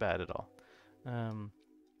part's not bad at all.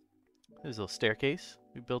 There's a little staircase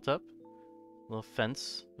we built up. A little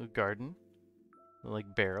fence, a garden, a little,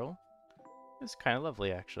 like, barrel. It's kind of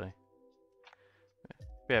lovely, actually.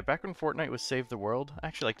 Yeah, back when Fortnite was Save the World, I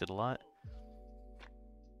actually liked it a lot.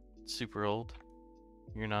 It's super old.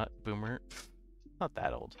 You're not, boomer. Not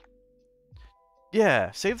that old.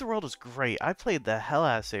 Yeah, Save the World was great. I played the hell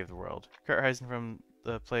out of Save the World. Kurt Horizon from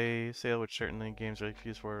the Play sale, which certainly games are like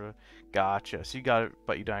PS4. Gotcha. So you got it,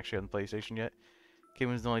 but you don't actually have the PlayStation yet.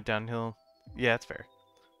 Game was only downhill. Yeah, that's fair.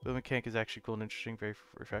 The mechanic is actually cool and interesting, very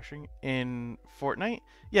refreshing. In Fortnite?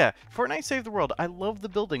 Yeah, Fortnite Save the World. I love the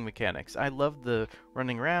building mechanics. I love the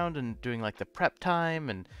running around and doing like the prep time,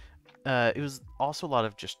 and it was also a lot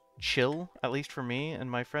of just chill, at least for me and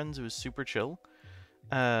my friends. It was super chill.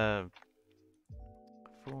 4,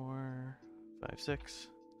 5, 6,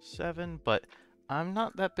 7, but I'm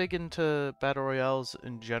not that big into Battle Royales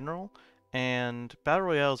in general, and Battle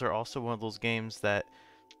Royales are also one of those games that,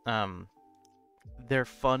 they're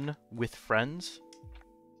fun with friends,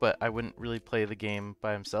 but I wouldn't really play the game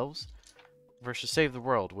by themselves, versus Save the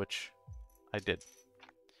World, which I did.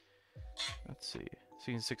 Let's see.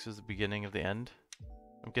 Season 6 is the beginning of the end.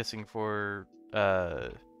 I'm guessing for,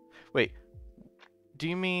 wait. Do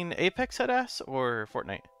you mean Apex had ass, or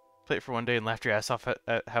Fortnite? Play it for one day and laughed your ass off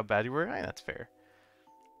at how bad you were? Aye, that's fair.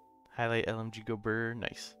 Highlight LMG go burr.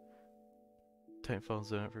 Nice. Titanfall's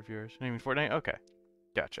done it for viewers. You mean Fortnite? Okay.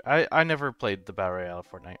 Gotcha. I never played the Battle Royale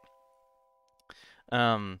of Fortnite.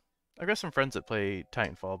 I've got some friends that play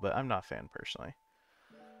Titanfall, but I'm not a fan personally.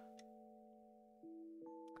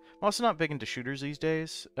 I'm also not big into shooters these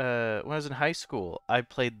days. When I was in high school, I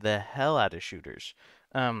played the hell out of shooters.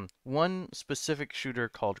 One specific shooter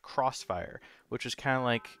called Crossfire, which is kind of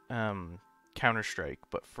like Counter-Strike,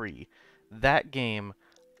 but free. That game,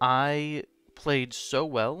 I played so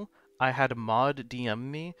well. I had a mod DM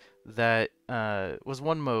me that was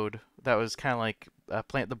one mode that was kind of like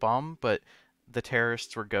Plant the Bomb, but the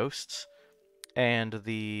terrorists were ghosts, and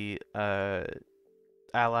the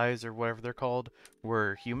allies, or whatever they're called,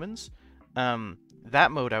 were humans.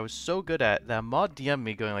 That mode I was so good at that mod DM'd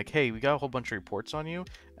me going like, hey, we got a whole bunch of reports on you,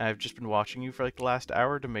 and I've just been watching you for like the last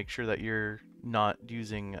hour to make sure that you're not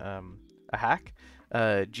using a hack.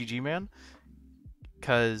 GG, man.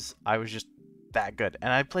 Because I was just that good.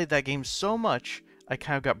 And I played that game so much, I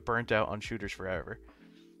kind of got burnt out on shooters forever.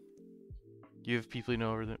 You have people you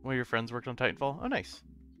know over one of your friends worked on Titanfall? Oh, nice.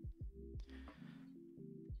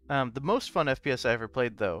 The most fun FPS I ever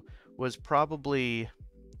played, though, was probably,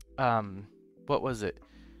 what was it?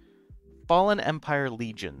 Fallen Empire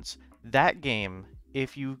Legions. That game,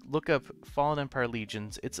 if you look up Fallen Empire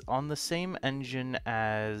Legions, it's on the same engine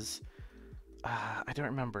as... I don't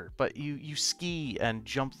remember, but you ski and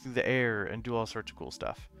jump through the air and do all sorts of cool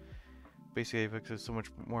stuff. Basically, because there's so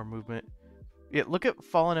much more movement. Yeah, look at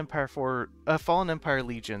Fallen Empire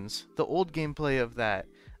Legions. The old gameplay of that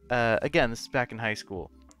Again, this is back in high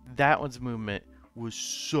school. That one's movement was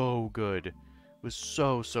so good. It was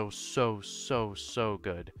so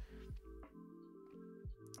good.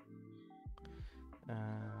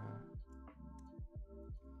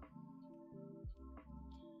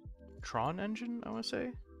 Tron engine, I want to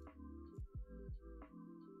say.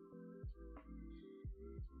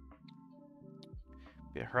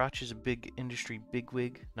 Yeah, Hirachi's a big industry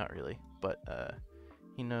bigwig. Not really, but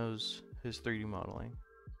he knows his 3D modeling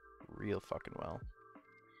real fucking well.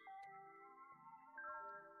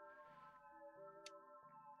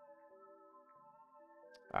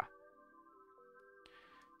 Ah.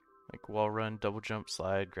 Like wall run, double jump,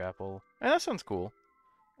 slide, grapple. And that sounds cool.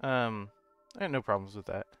 I had no problems with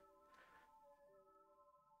that.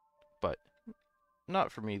 But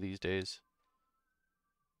not for me these days.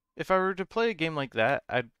 If I were to play a game like that,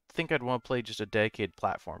 I'd think I'd want to play just a dedicated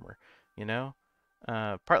platformer, you know?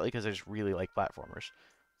 Partly because I just really like platformers,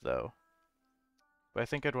 though. But I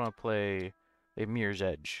think I'd want to play a Mirror's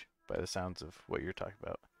Edge, by the sounds of what you're talking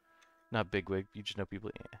about. Not Bigwig, you just know people.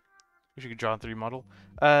 Yeah. Wish you could draw a 3D model.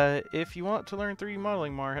 If you want to learn 3D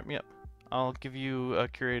modeling more, hit me up. I'll give you a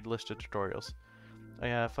curated list of tutorials.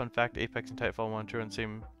 Fun fact, Apex and Titanfall 1 and 2 are on the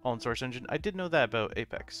same all-in-source engine. I did know that about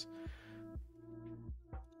Apex.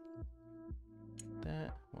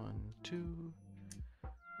 That, 1, 2.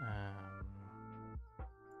 1,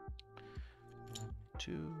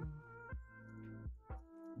 2.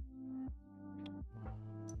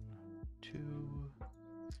 1, 2.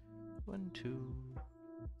 1, 2.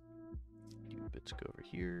 Bits go over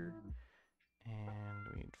here. And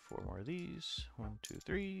we need 4 more of these. 1, 2,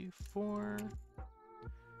 3, 4.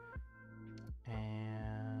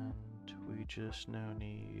 And we just now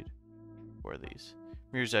need 4 of these.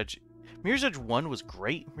 Mirror's Edge. Mirror's Edge 1 was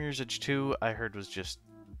great. Mirror's Edge 2, I heard, was just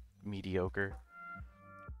mediocre.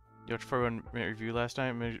 You watched 41-minute review last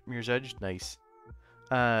night, Mirror's Edge? Nice.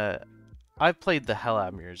 I played the hell out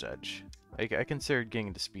of Mirror's Edge. I considered getting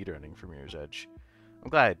into speedrunning for Mirror's Edge. I'm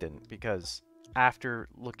glad I didn't, because after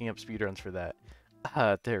looking up speedruns for that,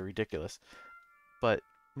 they're ridiculous. But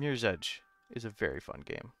Mirror's Edge is a very fun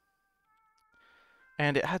game.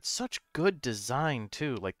 And it had such good design,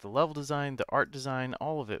 too. Like, the level design, the art design,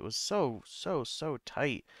 all of it was so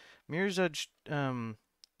tight. Mirror's Edge 2,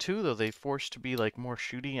 though, they forced to be, like, more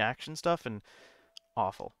shooting action stuff, and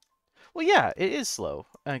awful. Well, yeah, it is slow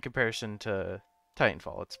in comparison to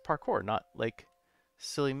Titanfall. It's parkour, not, like,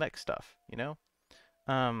 silly mech stuff, you know?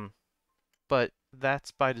 But that's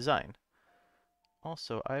by design.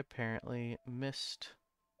 Also, I apparently missed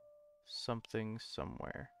something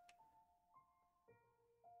somewhere.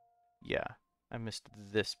 Yeah, I missed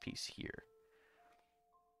this piece here.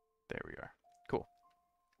 There we are. Cool.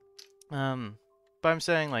 But I'm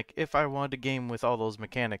saying, like, if I wanted a game with all those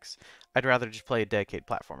mechanics, I'd rather just play a dedicated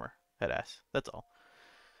platformer. Head ass. That's all.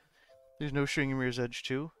 There's no shooting in Mirror's Edge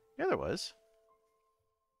 2? Yeah, there was.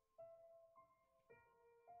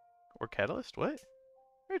 Or Catalyst? What? What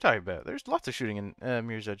are you talking about? There's lots of shooting in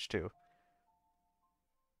Mirror's Edge 2.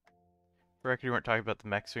 For record, you weren't talking about the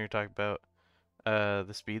mechs when you're talking about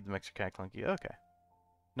the speed. The mechs are kind of clunky. Okay.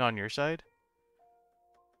 Not on your side?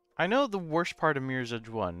 I know the worst part of Mirror's Edge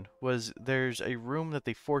 1 was there's a room that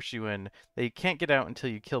they force you in that you can't get out until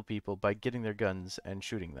you kill people by getting their guns and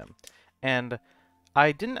shooting them. And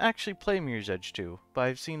I didn't actually play Mirror's Edge 2, but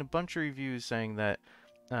I've seen a bunch of reviews saying that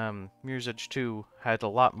Mirror's Edge 2 had a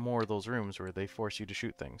lot more of those rooms where they force you to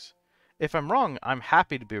shoot things. If I'm wrong, I'm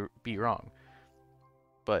happy to be wrong.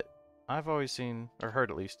 But I've always seen, or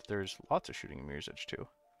heard at least, there's lots of shooting in Mirror's Edge 2.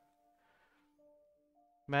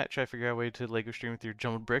 Matt, try to figure out a way to Lego stream with your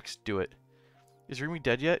jumbled bricks. Do it. Is Rumi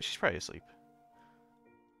dead yet? She's probably asleep.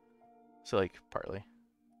 So, like, partly.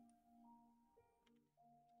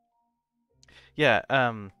 Yeah,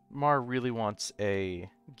 Mar really wants a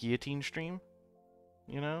guillotine stream.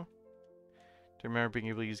 You know? Do you remember being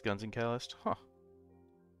able to use guns in Catalyst? Huh.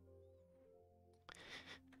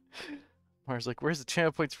 Mar's like, where's the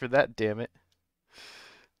channel points for that, damn it?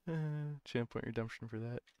 Channel point redemption for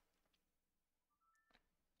that.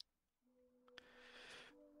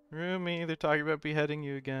 Rumi, they're talking about beheading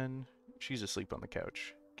you again. She's asleep on the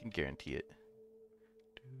couch. Can guarantee it.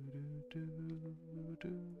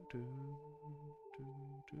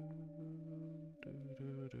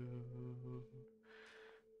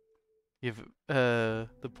 If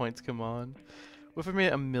the points come on. What if I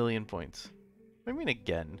made 1,000,000 points? What do you mean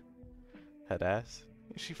again? Head ass.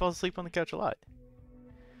 She falls asleep on the couch a lot.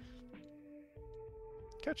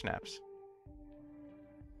 Couch naps.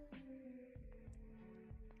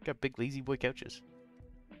 Got big lazy boy couches.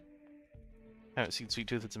 I haven't seen Sweet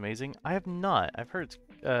Tooth, it's amazing. I have not. I've heard it's,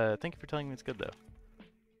 thank you for telling me it's good though.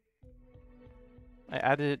 I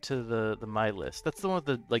added it to the my list. That's the one with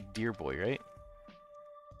the like deer boy, right?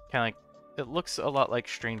 Kind of like it looks a lot like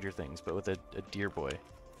Stranger Things, but with a deer boy.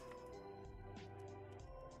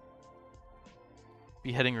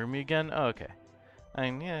 Beheading Rumi again? Oh, okay. I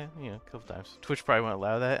mean, yeah, you know, a couple times. Twitch probably won't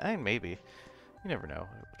allow that. I mean, maybe. You never know.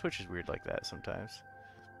 Twitch is weird like that sometimes.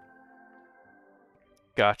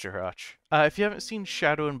 Gotcha, Hotch. If you haven't seen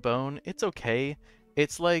Shadow and Bone, it's okay.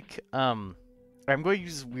 It's like, I'm going to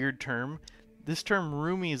use this weird term. This term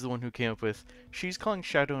Rumi is the one who came up with. She's calling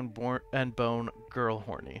Shadow and Bone girl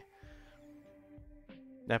horny.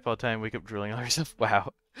 Nap all the time, wake up drooling on herself.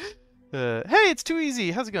 Wow. Hey, it's Too Easy.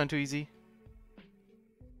 How's it going, Too Easy?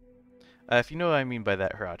 If you know what I mean by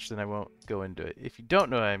that, Hirach, then I won't go into it. If you don't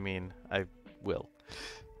know what I mean, I will.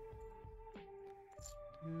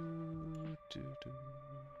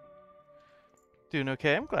 Doing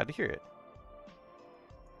okay? I'm glad to hear it.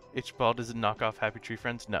 Itchball doesn't knock off Happy Tree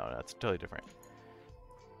Friends? No, that's totally different.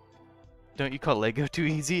 Don't you call Lego Too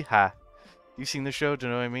Easy? Ha. You seen the show? Do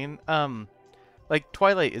you know what I mean? Like,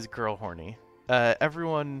 Twilight is girl horny.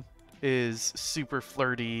 Everyone is super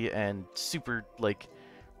flirty and super, like,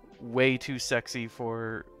 way too sexy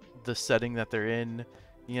for the setting that they're in,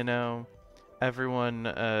 you know? Everyone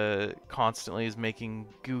constantly is making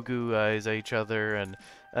goo-goo eyes at each other, and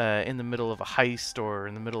in the middle of a heist or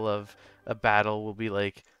in the middle of a battle will be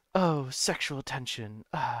like, oh, sexual tension.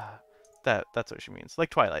 Ah, that's what she means.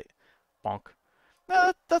 Like Twilight. Bonk.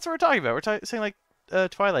 No, that's what we're talking about. We're saying like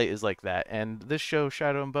Twilight is like that, and this show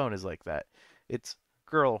Shadow and Bone is like that. It's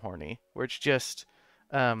girl horny, where it's just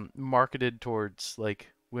marketed towards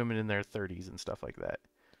like women in their 30s and stuff like that.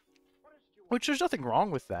 Which there's nothing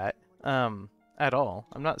wrong with that at all.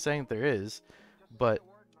 I'm not saying there is, but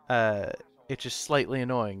it's just slightly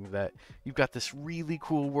annoying that you've got this really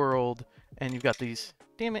cool world and you've got these,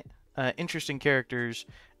 damn it, interesting characters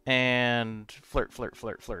and flirt, flirt,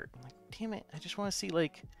 flirt, flirt. I'm like, damn it, I just want to see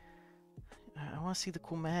like, I want to see the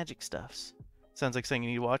cool magic stuffs. Sounds like something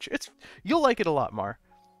you need to watch. You'll like it a lot, Mar.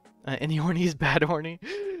 Any horny is bad horny.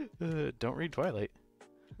 Don't read Twilight.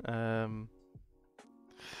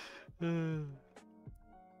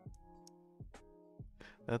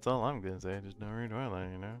 That's all I'm gonna say. Just don't read Twilight,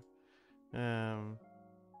 you know.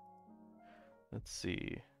 Let's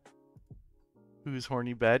see. Who's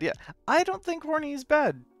horny bad? Yeah, I don't think horny is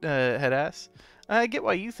bad, headass. I get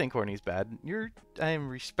why you think horny is bad. I am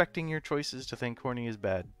respecting your choices to think horny is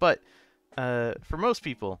bad, but for most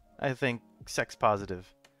people, I think sex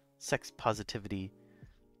positivity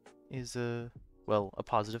is a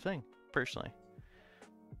positive thing, personally.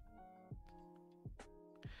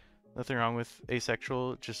 Nothing wrong with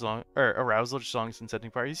asexual, or arousal, just as long as consenting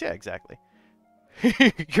parties. Yeah, exactly.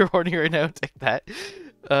 You're horny right now. Take that.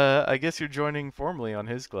 I guess you're joining formally on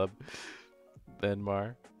his club, then,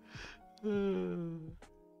 Mar.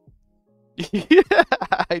 Yeah,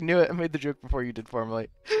 I knew it. I made the joke before you did formally.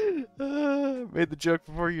 Made the joke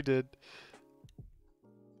before you did.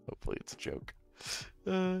 Hopefully it's a joke.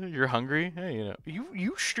 You're hungry? Hey, you know,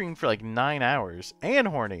 you streamed for like 9 hours and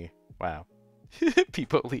horny. Wow.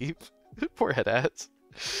 People leave. Poor head ass.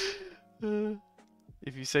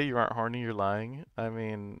 If you say you aren't horny, you're lying. I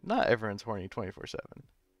mean, not everyone's horny 24/7.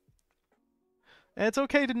 And it's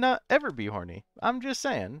okay to not ever be horny. I'm just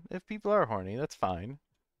saying, if people are horny, that's fine.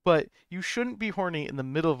 But you shouldn't be horny in the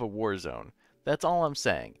middle of a war zone. That's all I'm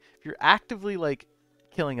saying. If you're actively, like,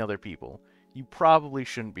 killing other people, you probably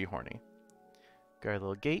shouldn't be horny. Got a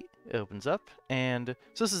little gate. It opens up. And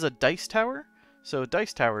so this is a dice tower. So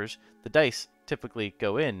dice towers, the dice typically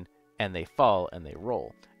go in, and they fall, and they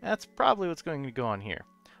roll. And that's probably what's going to go on here.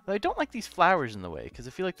 But I don't like these flowers in the way, because I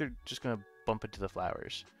feel like they're just going to bump into the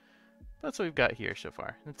flowers. That's what we've got here so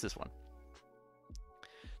far. It's this one.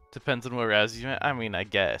 Depends on what Razzie you I mean, I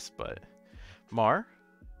guess, but... Mar?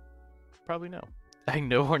 Probably no. I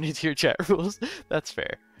know horny to your chat rules. That's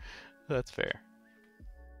fair. That's fair.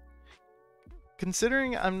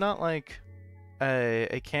 Considering I'm not like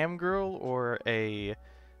a cam girl or a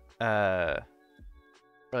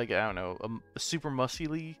like, I don't know, a super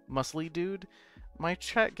muscly dude, my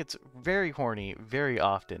chat gets very horny very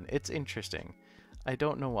often. It's interesting. I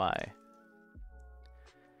don't know why.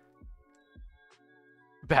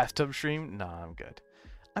 Bathtub stream? Nah, I'm good.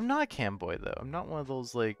 I'm not a cam boy though. I'm not one of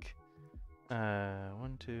those like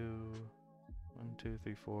 1, 2,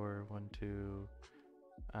 3, 4, 1, 2,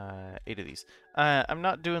 8 of these. I'm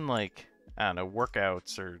not doing like, I don't know,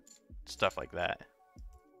 workouts or stuff like that.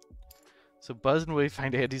 So Buzz and Woody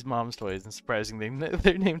find Andy's mom's toys and surprising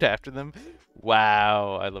they're named after them.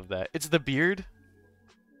 Wow, I love that. It's the beard.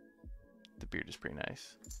 The beard is pretty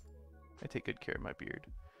nice. I take good care of my beard.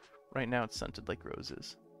 Right now it's scented like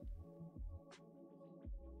roses.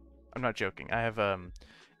 I'm not joking. I have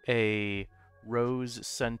a rose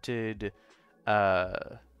scented uh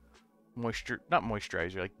not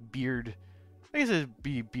moisturizer, like beard. I guess it'd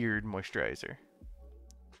be beard moisturizer.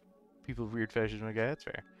 People with weird fetishes, my guy. That's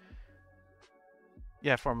fair.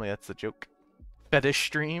 Yeah, formally that's the joke. Fetish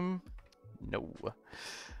stream? No.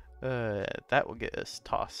 That will get us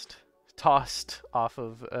tossed off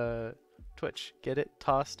of Twitch. Get it?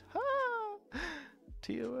 Tossed. Ha!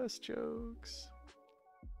 TOS jokes.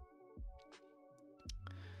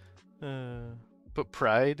 But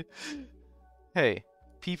pride? Hey,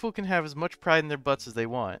 people can have as much pride in their butts as they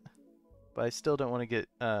want, but I still don't want to get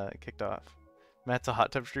kicked off. Matt's a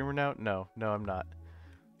hot tub streamer now? No, I'm not.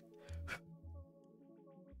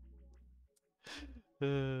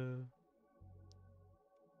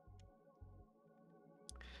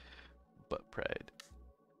 Butt pride.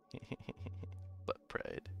 Butt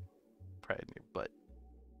pride. Pride in your butt.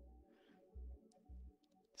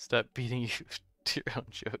 Stop beating you to your own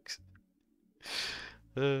jokes.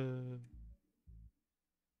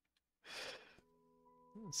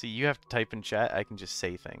 See, you have to type in chat. I can just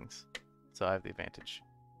say things. So I have the advantage.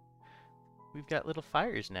 We've got little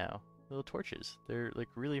fires now. Little torches. They're like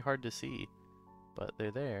really hard to see, but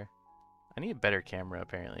they're there. I need a better camera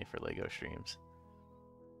apparently for LEGO streams.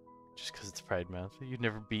 Just because it's Pride Month. You'd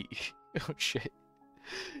never beat... oh shit.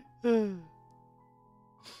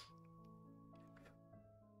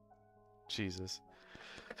 Jesus.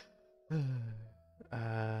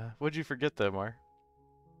 What'd you forget though, Mar?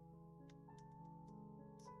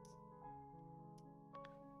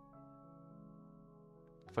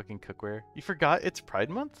 Fucking cookware. You forgot it's Pride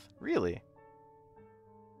Month? Really?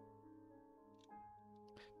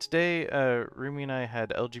 Today, Rumi and I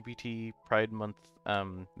had LGBT Pride Month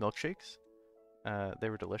milkshakes. They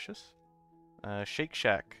were delicious. Shake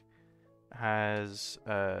Shack has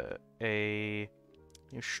a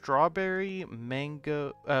strawberry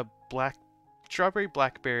mango strawberry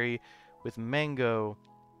blackberry with mango.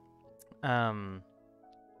 Oh,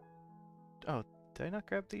 did I not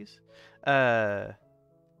grab these? Sorry,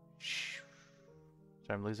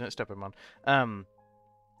 I'm losing it. Step I'm on.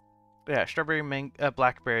 Yeah, strawberry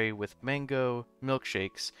blackberry with mango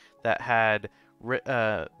milkshakes that had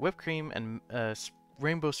whipped cream and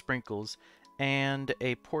rainbow sprinkles, and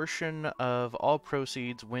a portion of all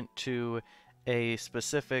proceeds went to a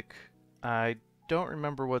specific, I don't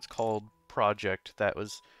remember what's called, project that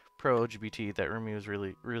was pro-LGBT that Rumi was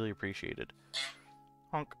really appreciated.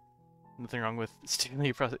 Honk. Nothing wrong with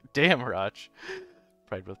Stanley. Damn, Raj.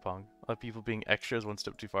 Pride with Pong. A lot of people being extras one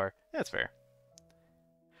step too far. Yeah, that's fair.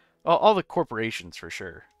 All the corporations for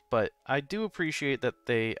sure, but I do appreciate that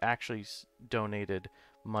they actually donated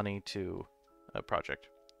money to a project.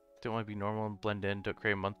 Don't want to be normal and blend in. Don't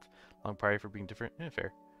create a month-long party for being different. Yeah,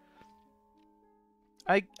 fair.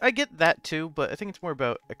 I get that too, but I think it's more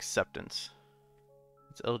about acceptance.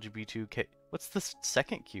 It's LGBTQ. What's the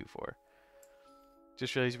second Q for?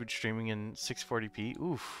 Just realized you've been streaming in 640p.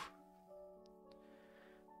 Oof.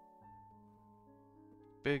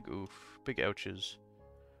 Big oof. Big ouches.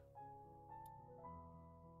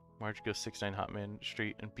 Marge goes 6'9" Hotman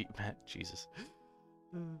Street and beat Matt. Jesus.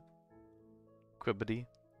 Quibbity.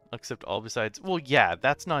 Accept all besides... Well, yeah,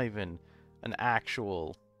 that's not even an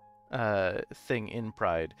actual thing in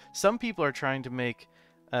Pride. Some people are trying to make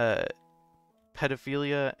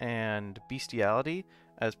pedophilia and bestiality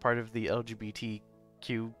as part of the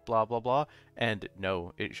LGBTQ blah blah blah, and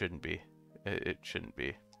no, it shouldn't be. It shouldn't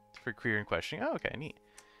be. It's for queer and questioning. Oh, okay, neat.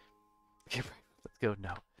 Okay, let's go.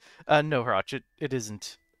 No. No, Harach, it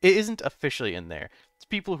isn't. It isn't officially in there. It's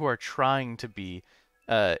people who are trying to be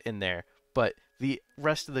in there, but the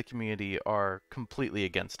rest of the community are completely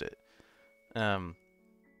against it.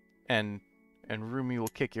 And Rumi will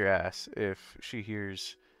kick your ass if she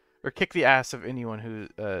hears, or kick the ass of anyone who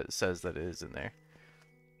says that it is in there.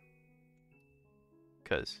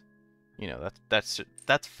 Because, you know, that's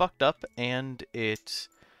fucked up, and it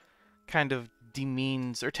kind of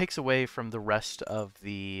demeans or takes away from the rest of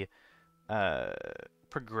the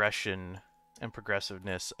progression and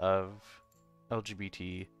progressiveness of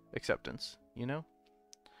LGBT acceptance, you know?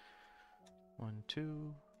 1,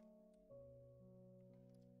 2.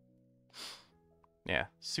 Yeah,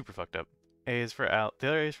 super fucked up. A is for the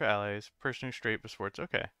other A is for allies. Person who's straight but sports.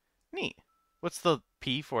 Okay, neat. What's the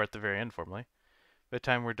P for at the very end formally? By the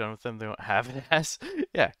time we're done with them, they don't have an S.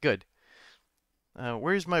 Yeah, good.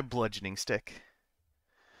 Where's my bludgeoning stick?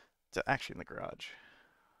 It's actually in the garage.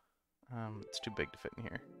 It's too big to fit in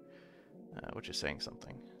here, which is saying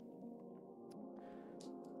something.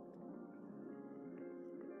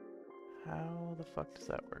 How the fuck does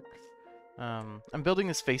that work? I'm building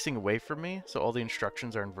this facing away from me, so all the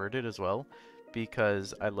instructions are inverted as well,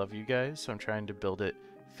 because I love you guys, so I'm trying to build it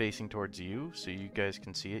facing towards you, so you guys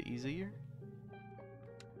can see it easier.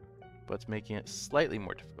 But it's making it slightly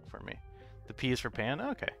more difficult for me. The P is for pan?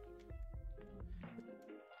 Okay.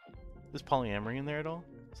 Is polyamory in there at all?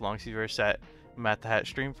 As long as you've ever sat Matt the Hat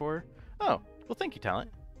stream for? Oh, well thank you,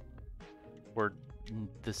 Talent. Or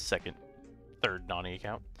the third Nani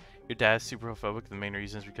account. Your dad's super homophobic. The main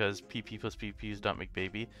reason is because PP plus PPs don't make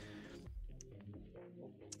baby.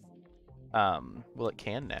 Well, it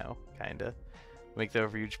can now, kinda. Make the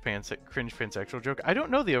overused cringe pansexual joke. I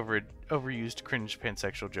don't know the overused cringe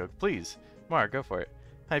pansexual joke. Please, Mar, go for it.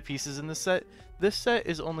 High pieces in this set. This set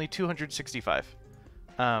is only 265.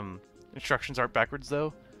 Instructions aren't backwards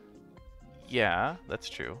though. Yeah, that's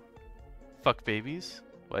true. Fuck babies.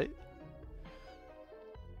 What?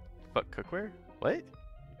 Fuck cookware? What?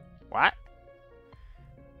 What?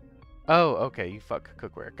 Oh, okay, you fuck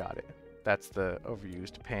cookware. Got it. That's the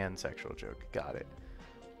overused pansexual joke. Got it.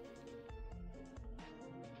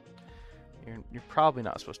 You're probably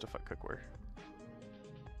not supposed to fuck cookware.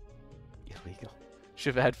 Illegal.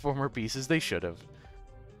 Should have had 4 more pieces. They should have.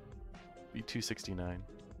 Be 269.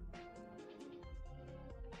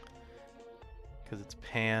 Because it's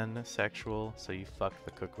pansexual, so you fuck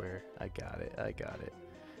the cookware. I got it. I got it.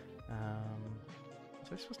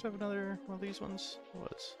 Was I supposed to have another one of these ones? It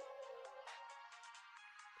was.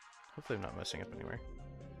 Hopefully I'm not messing up anywhere.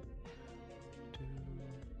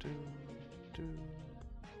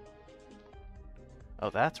 Oh,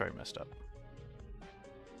 that's where I messed up.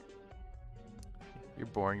 You're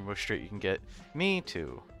boring. You're most straight you can get. Me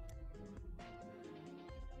too.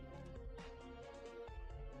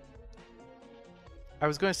 I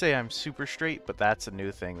was going to say I'm super straight, but that's a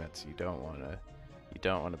new thing. That's you don't want to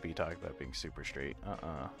be talking about being super straight.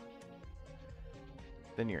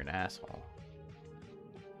 Then you're an asshole.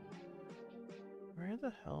 Where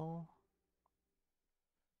the hell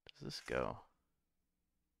does this go?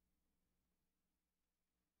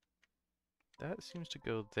 That seems to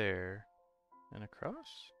go there and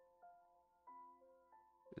across.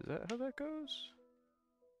 Is that how that goes?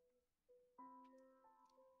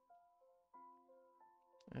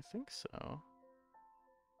 I think so.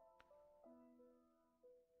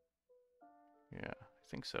 Yeah, I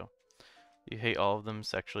think so. You hate all of them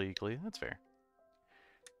sexually equally. That's fair.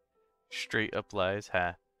 Straight up lies.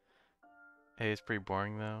 Ha. Hey, it's pretty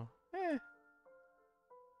boring though. Eh.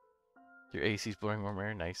 Your AC's blowing warm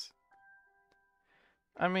air. Nice.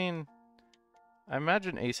 I mean, I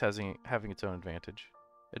imagine Ace having its own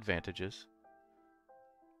advantages.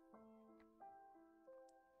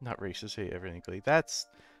 Not racist, hate everything equally. That's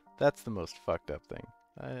the most fucked up thing.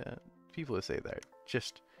 People who say that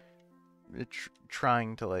just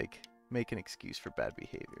trying to like make an excuse for bad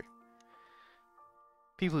behavior.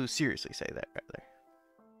 People who seriously say that, rather.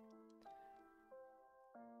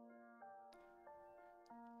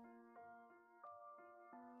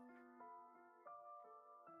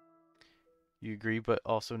 You agree, but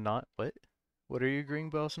also not. What? What are you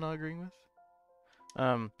agreeing, but also not agreeing with?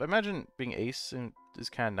 But imagine being ace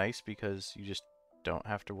is kind of nice because you just don't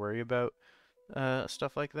have to worry about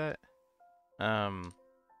stuff like that. But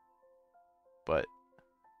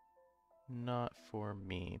not for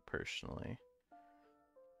me personally,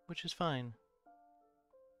 which is fine.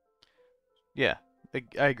 Yeah,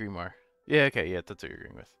 I agree more. Yeah, okay, yeah, that's what you're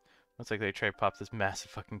agreeing with. Looks like they try to pop this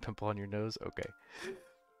massive fucking pimple on your nose. Okay.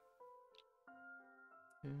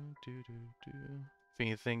 If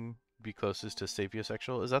anything, be closest to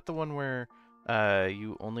sapiosexual. Is that the one where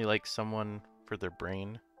you only like someone for their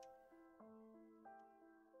brain?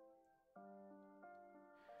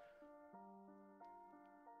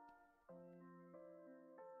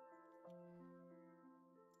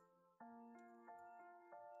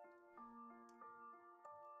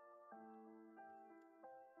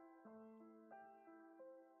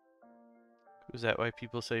 Is that why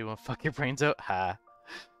people say you want to fuck your brains out? Ha.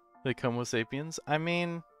 Like Homo sapiens? I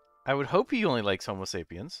mean, I would hope he only likes Homo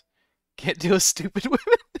sapiens. Can't deal with stupid women.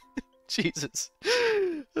 Jesus.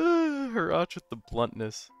 Harach with the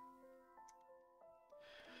bluntness.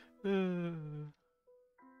 Damn.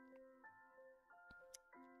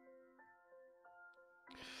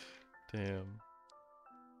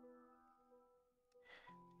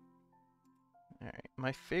 Alright,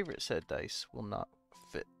 my favorite set dice will not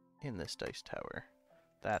fit in this dice tower.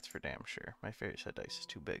 That's for damn sure. My favorite set dice is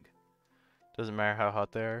too big. Doesn't matter how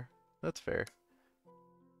hot they are. That's fair.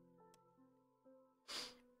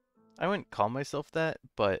 I wouldn't call myself that,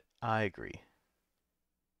 but I agree.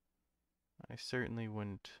 I certainly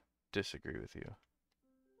wouldn't disagree with you.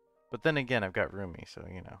 But then again, I've got roomie, so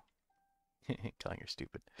you know. Calling her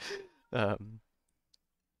stupid. Um,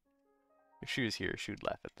 if she was here, she would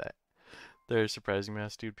laugh at that. There's a surprising amount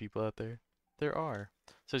of stupid people out there. There are.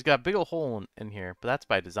 So it's got a big old hole in here, but that's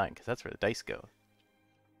by design because that's where the dice go.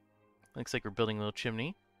 Looks like we're building a little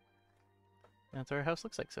chimney. That's what our house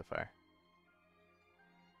looks like so far.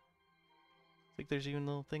 I think there's even a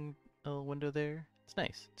little thing, a little window there. It's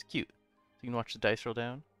nice. It's cute. So you can watch the dice roll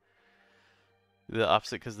down. The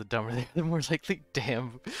opposite because the dumber they are, the more likely.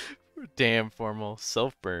 Damn formal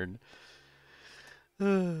self-burn.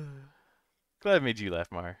 Glad I made you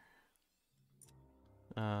laugh, Mar.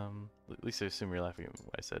 At least I assume you're laughing at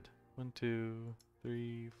what I said. 1, 2,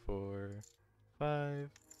 3, 4, 5.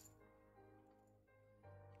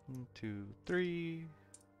 1, 2, 3.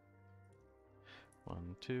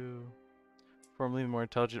 1, 2. Formerly more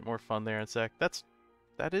intelligent, more fun there in sec.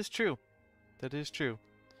 That is true. That is true.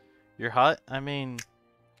 You're hot? I mean,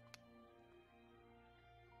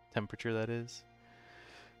 temperature that is.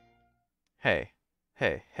 Hey,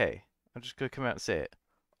 hey, hey. I'm just gonna come out and say it.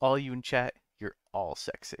 All you in chat, you're all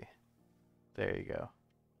sexy. There you go.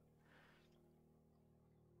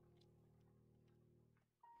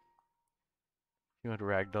 You want to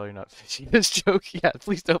ragdoll, you're not finishing this joke? Yeah,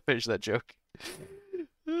 please don't finish that joke.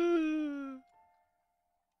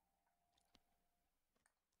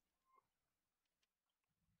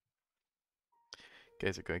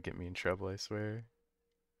 Guys are going to get me in trouble, I swear.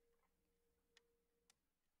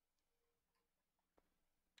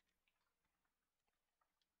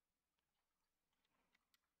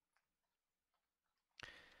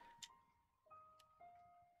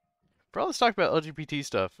 For all this talk about LGBT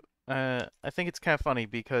stuff, I think it's kind of funny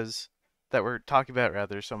because that we're talking about it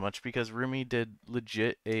rather so much because Rumi did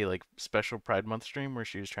legit a like special Pride Month stream where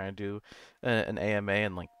she was trying to do an AMA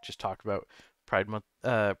and like just talk about Pride Month,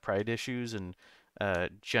 Pride issues and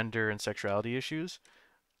gender and sexuality issues,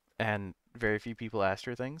 and very few people asked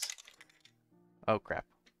her things. Oh crap.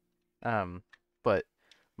 But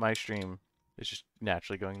my stream is just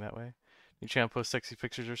naturally going that way. New channel posts sexy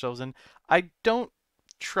pictures ourselves in. I don't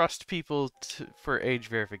trust people for age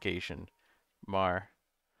verification, Mar.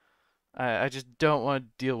 I just don't want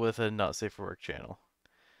to deal with a not safe for work channel.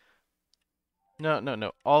 No, no,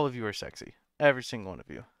 no. All of you are sexy. Every single one of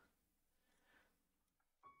you.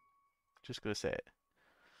 Just gonna say it.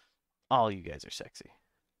 All you guys are sexy.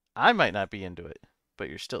 I might not be into it, but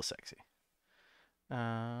you're still sexy. Okay,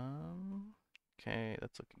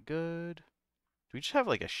 that's looking good. Do we just have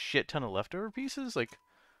like a shit ton of leftover pieces? Like,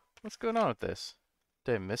 what's going on with this?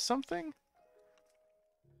 Did I miss something?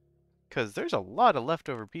 Because there's a lot of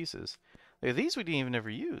leftover pieces. Like, these we didn't even ever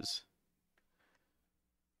use.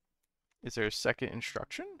 Is there a second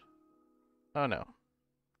instruction? Oh no.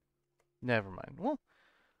 Never mind. Well.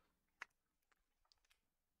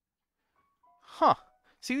 Huh.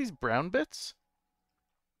 See these brown bits?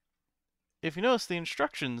 If you notice, the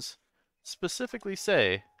instructions specifically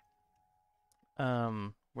say,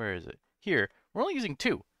 where is it? Here. We're only using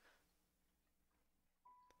 2.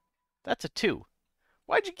 That's a 2.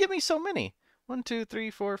 Why'd you give me so many? 1, 2, 3,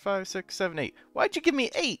 4, 5, 6, 7, 8. Why'd you give me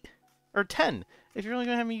 8? Or 10, if you're only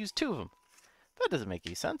going to have me use 2 of them? That doesn't make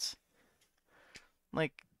any sense.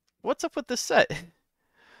 Like, what's up with this set?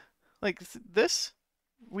 Like, this,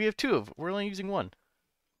 we have 2 of. We're only using 1.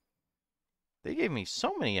 They gave me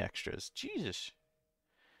so many extras. Jesus.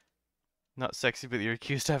 Not sexy, but you're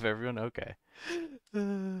accused to have everyone? Okay.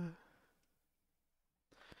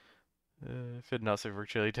 If it not so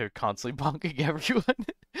virtually to constantly bonking everyone.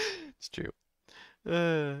 It's true.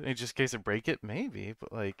 In just case of break it, maybe,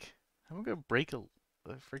 but like, I'm gonna break a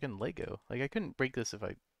freaking Lego. Like, I couldn't break this if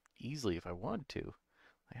I wanted to.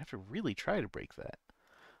 I have to really try to break that.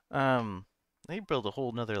 They build a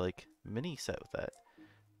whole nother like mini set with that.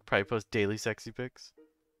 Probably post daily sexy pics.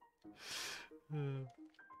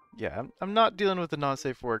 Yeah, I'm not dealing with the not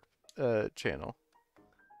safe for work channel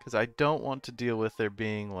because I don't want to deal with there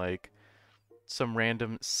being like some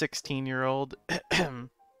random 16-year-old,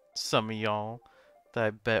 some of y'all that I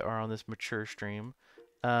bet are on this mature stream,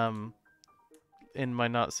 in my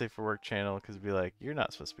not safe for work channel because be like, you're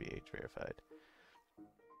not supposed to be age verified.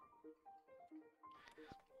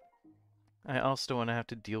 I also don't want to have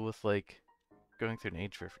to deal with like going through an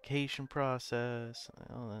age verification process,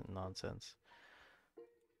 all that nonsense.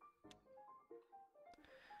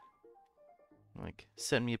 Like,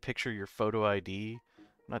 send me a picture of your photo ID. I'm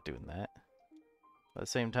not doing that. At the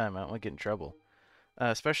same time, I don't want to get in trouble.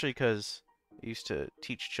 Especially because I used to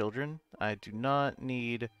teach children. I do not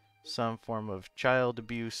need some form of child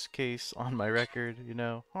abuse case on my record, you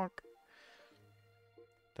know? Honk.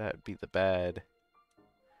 That'd be the bad.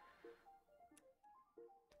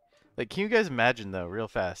 Like, can you guys imagine though, real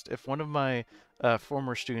fast, if one of my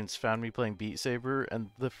former students found me playing Beat Saber and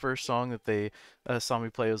the first song that they saw me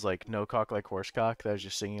play was like "No Cock Like Horsecock" that I was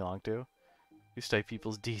just singing along to? You study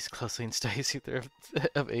people's D's closely and studies if they're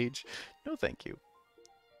of age. No, thank you.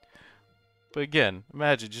 But again,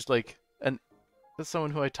 imagine just like someone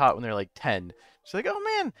who I taught when they're like 10. She's like, "Oh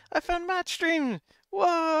man, I found Matt stream.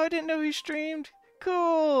 Whoa, I didn't know he streamed.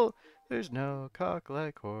 Cool. There's no cock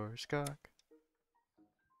like horsecock.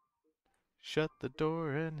 Shut the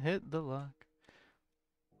door and hit the lock."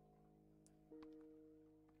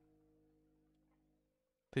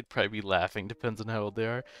 They'd probably be laughing, depends on how old they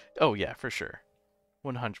are. Oh yeah, for sure.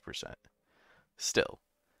 100%. Still.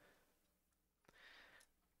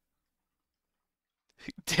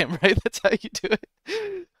 Damn right, that's how you do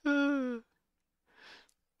it.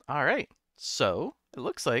 All right, so it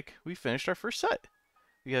looks like we finished our first set.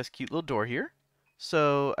 We got this cute little door here.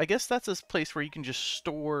 So I guess that's a place where you can just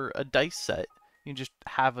store a dice set. You can just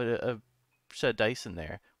have a set of dice in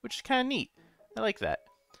there, which is kind of neat. I like that.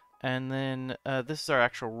 And then this is our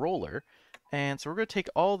actual roller. And so we're going to take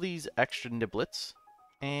all these extra niblets.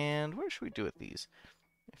 And what should we do with these?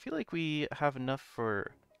 I feel like we have enough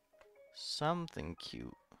for something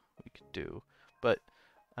cute we could do. But,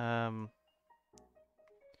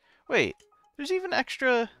 wait, there's even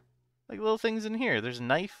extra like little things in here. There's a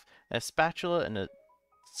knife, a spatula, and a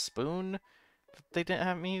spoon that they didn't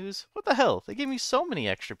have me use. What the hell? They gave me so many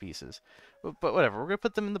extra pieces. But whatever, we're going to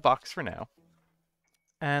put them in the box for now.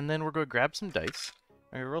 And then we're going to grab some dice.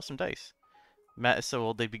 We're going to roll some dice. Matt is so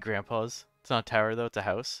old they'd be grandpa's. It's not a tower though, it's a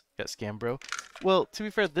house. Got scam, bro. Well, to be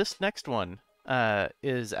fair, this next one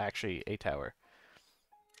is actually a tower.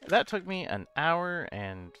 That took me an hour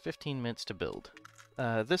and 15 minutes to build.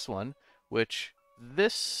 This one, which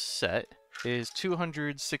this set is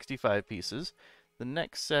 265 pieces. The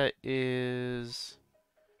next set is...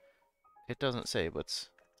 it doesn't say, but it's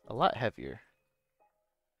a lot heavier.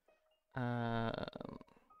 I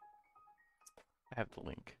have the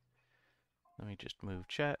link. Let me just move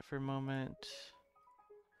chat for a moment.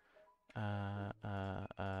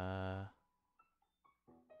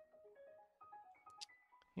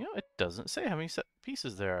 You know, it doesn't say how many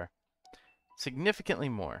pieces there are. Significantly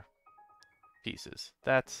more pieces.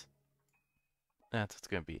 That's what it's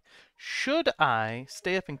going to be. Should I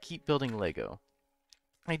stay up and keep building Lego?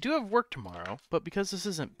 I do have work tomorrow, but because this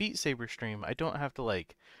isn't Beat Saber stream, I don't have to,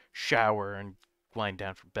 like, shower and wind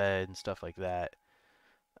down for bed and stuff like that.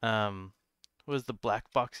 Was the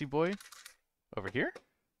black boxy boy over here?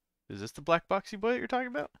 Is this the black boxy boy that you're talking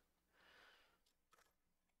about?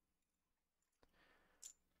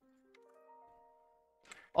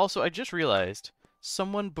 Also, I just realized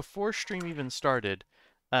someone before stream even started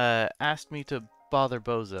asked me to bother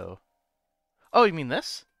Bozo. Oh, you mean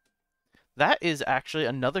this? That is actually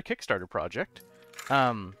another Kickstarter project.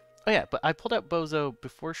 Oh yeah, but I pulled out Bozo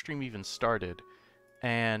before stream even started,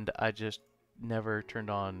 and I just never turned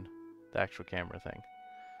on the actual camera thing.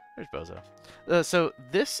 There's Bozo. So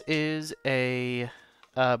this is a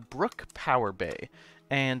Brook Power Bay,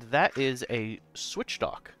 and that is a switch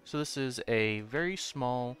dock. So this is a very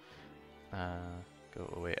small,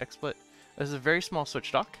 go away XSplit. This is a very small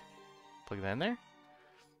switch dock. Plug that in there.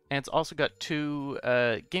 And it's also got two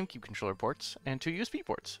GameCube controller ports and two USB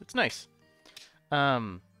ports. It's nice.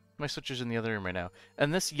 My Switch is in the other room right now.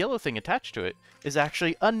 And this yellow thing attached to it is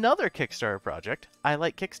actually another Kickstarter project. I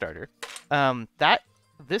like Kickstarter.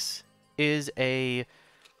 This is a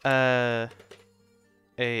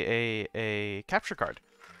capture card.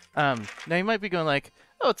 Now you might be going like,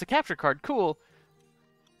 oh, it's a capture card, cool.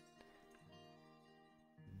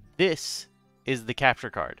 This is the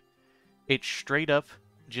capture card. It's straight up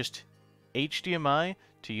just HDMI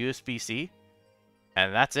to USB-C,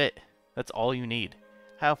 and that's it. That's all you need.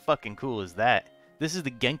 How fucking cool is that? This is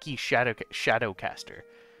the Genki Shadowcaster.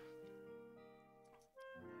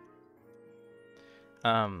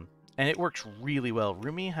 And it works really well.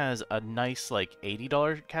 Rumi has a nice, like,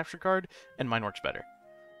 $80 capture card, and mine works better.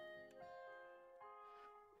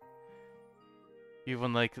 You have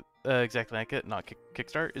one like exactly like it, not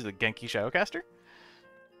Kickstarter, is the Genki Shadowcaster.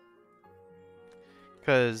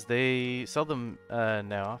 Because they sell them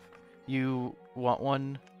now. You want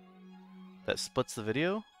one that splits the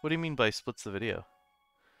video? What do you mean by splits the video?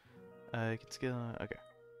 You can scale on. Okay.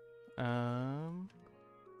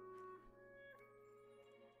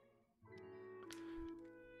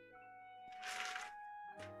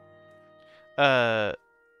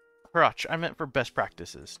 Harach, I meant for best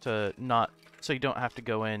practices to not, so you don't have to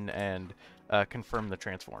go in and confirm the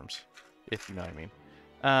transforms, if you know what I mean.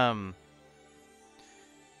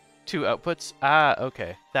 Two outputs. Ah,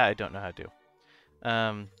 okay. That I don't know how to do.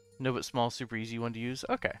 No, but small, super easy one to use.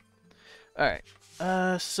 Okay. All right.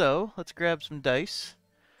 So let's grab some dice.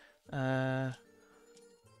 I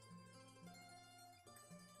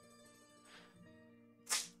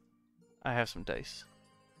have some dice.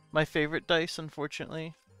 My favorite dice,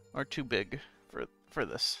 unfortunately, are too big for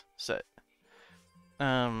this set.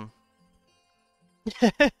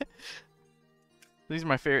 These are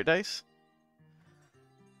my favorite dice.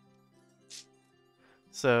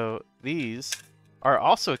 So these are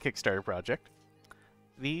also a Kickstarter project.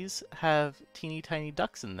 These have teeny tiny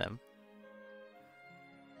ducks in them.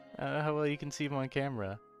 I don't know how well you can see them on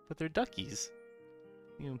camera, but they're duckies.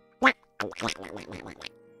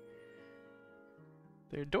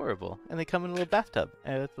 They're adorable, and they come in a little bathtub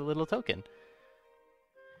with a little token.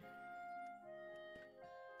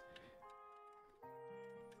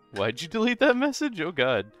 Why'd you delete that message? Oh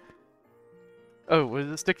god. Oh, was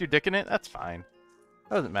it stick your dick in it? That's fine.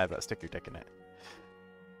 I wasn't mad about stick your dick in it.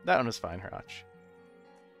 That one was fine, Hirach.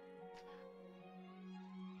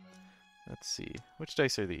 Let's see. Which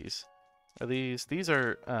dice are these? These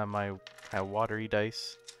are my kind of watery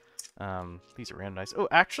dice. These are random dice. Oh,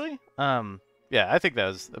 actually, yeah, I think that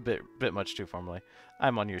was a bit much too formally.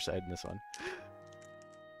 I'm on your side in this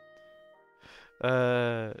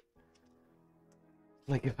one.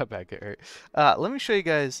 Like that back get hurt. Let me show you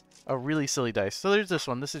guys a really silly dice. So there's this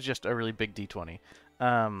one. This is just a really big D20.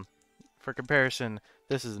 For comparison,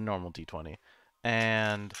 this is a normal D20,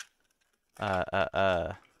 and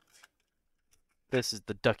this is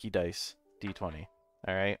the Ducky Dice D20.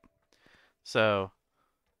 All right. So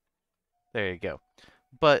there you go.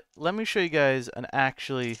 But let me show you guys an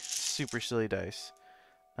actually super silly dice.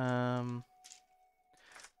 It's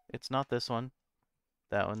not this one.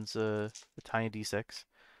 That one's a tiny D6.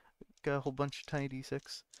 Got a whole bunch of tiny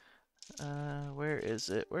D6. Where is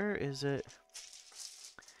it? Where is it?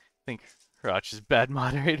 I think Hirach is bad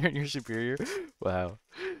moderator and you're superior. Wow.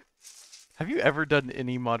 Have you ever done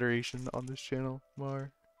any moderation on this channel,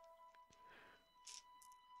 Mar?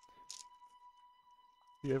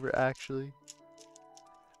 You ever actually?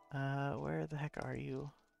 Where the heck are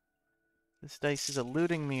you? This dice is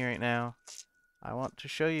eluding me right now. I want to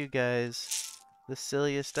show you guys the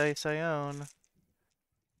silliest dice I own.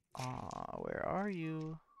 Aw, where are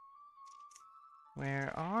you?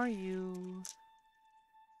 Where are you?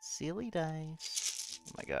 Silly dice.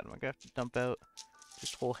 Oh my god, am I gonna have to dump out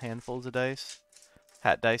just whole handfuls of dice?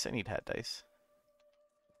 Hat dice? I need hat dice.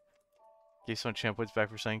 Gave someone champ points back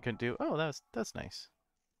for something couldn't do. Oh, that's nice.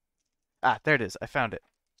 Ah, there it is. I found it.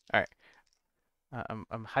 Alright.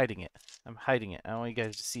 I'm hiding it. I'm hiding it. I don't want you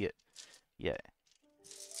guys to see it yet.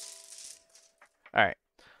 Alright.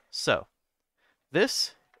 So,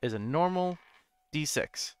 this is a normal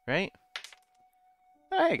D6, right?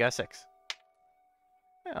 I got 6.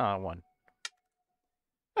 Oh, 1.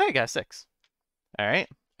 I got 6. Alright.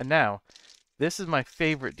 And now, this is my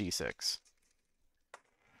favorite D6.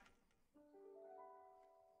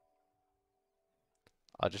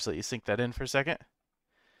 I'll just let you sink that in for a second.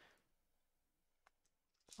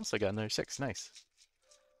 Also got another 6. Nice.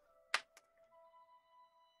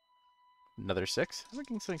 Another 6? I'm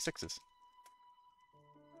getting so many 6s.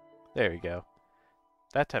 There we go.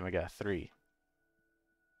 That time I got a 3.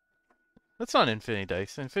 That's not infinity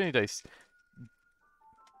dice. Infinity dice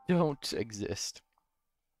don't exist.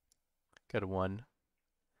 Got a 1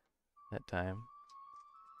 that time.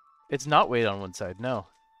 It's not weighted on one side. No.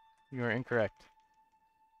 You are incorrect.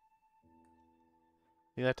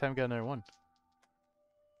 See, that time I got another 1.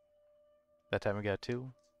 That time I got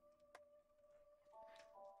 2.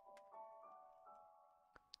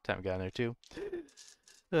 Time I got another 2.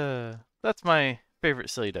 That's my favorite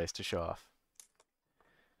silly dice to show off.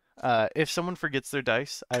 If someone forgets their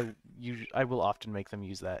dice, I will often make them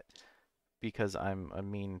use that because I'm a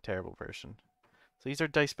mean, terrible person. So these are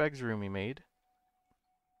dice bags Rumi made.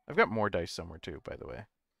 I've got more dice somewhere too, by the way.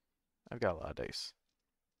 I've got a lot of dice.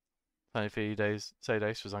 Final Fantasy dice, side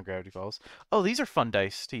dice was on Gravity Falls. Oh, these are fun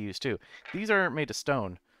dice to use too. These are made of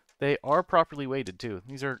stone. They are properly weighted too.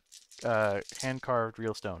 These are hand carved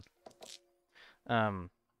real stone. And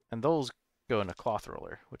those go in a cloth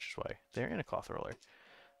roller, which is why they're in a cloth roller.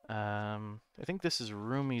 I think this is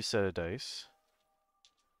Rumi's set of dice.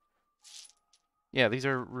 Yeah, these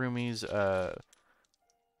are Rumi's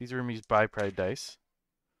Bipide dice.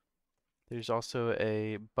 There's also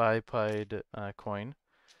a Bipide coin,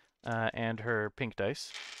 and her pink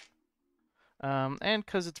dice. And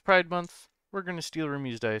because it's Pride Month, we're gonna steal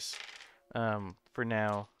Rumi's dice for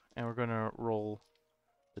now, and we're gonna roll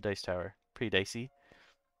the dice tower. Pretty dicey.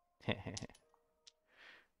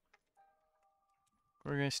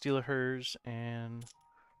 We're gonna steal hers and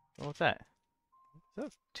roll with that. Is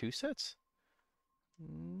that 2 sets?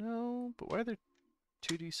 No, but why are there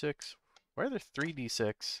 2d6? Why are there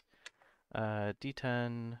 3d6?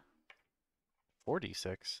 D10,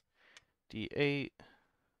 4d6, d8. Wait,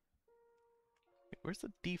 where's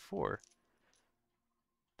the d4?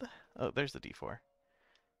 Oh, there's the d4.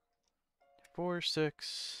 4,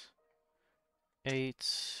 6,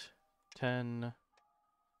 8, 10,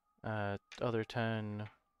 other 10,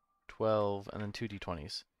 12, and then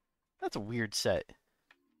 2d20s. That's a weird set.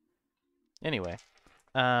 Anyway,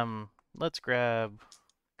 let's grab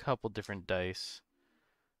a couple different dice.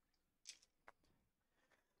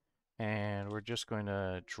 And we're just going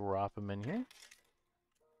to drop them in here.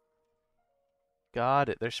 Got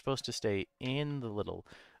it. They're supposed to stay in the little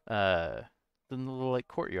like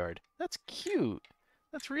courtyard. That's cute.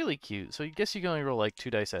 That's really cute. So I guess you can only roll like 2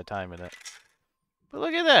 dice at a time in it. But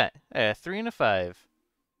look at that. A 3 and a 5.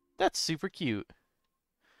 That's super cute.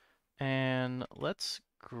 And let's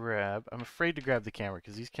grab... I'm afraid to grab the camera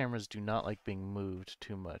because these cameras do not like being moved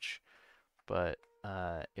too much. But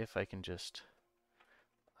if I can just...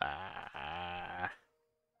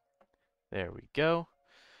 there we go.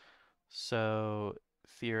 So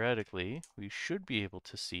theoretically, we should be able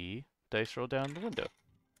to see dice roll down the window.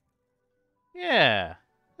 Yeah,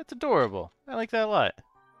 that's adorable. I like that a lot.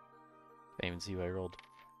 Can't even see what I rolled.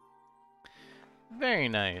 Very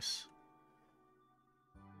nice.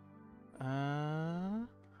 Gonna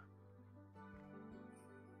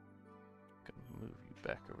move you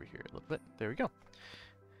back over here a little bit. There we go.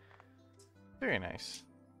 Very nice.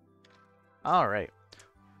 All right.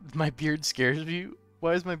 My beard scares you.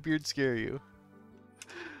 Why does my beard scare you?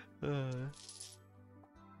 Alright,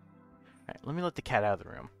 let me let the cat out of the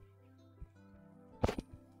room.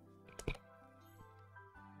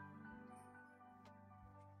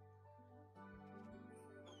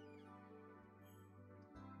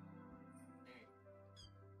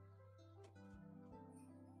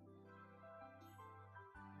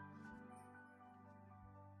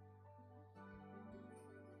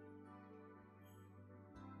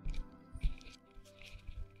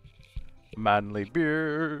 Manly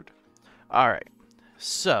beard. Alright,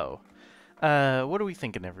 so, what are we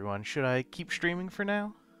thinking, everyone? Should I keep streaming for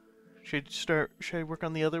now? Should I work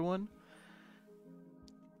on the other one?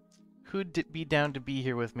 Who'd be down to be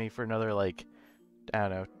here with me for another, like, I don't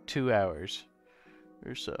know, 2 hours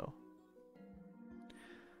or so?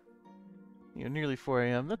 You know, nearly 4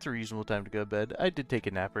 a.m. That's a reasonable time to go to bed. I did take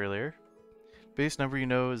a nap earlier. Base number, you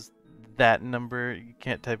know, is that number. You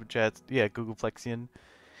can't type in chats. Yeah, Google Plexian.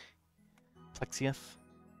 Plexieth?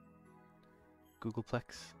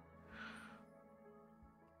 Googleplex?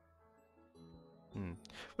 What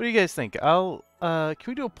do you guys think? Can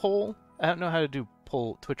we do a poll? I don't know how to do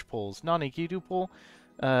Twitch polls. Nani, can you do a poll?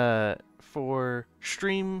 For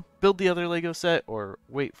stream, build the other Lego set, or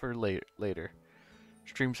wait for later?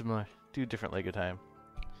 Stream some, do different Lego time.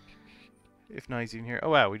 If Nani's even here. Oh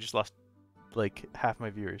wow, we just lost, like, half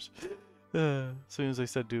my viewers. As soon as I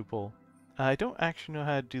said do a poll. I don't actually know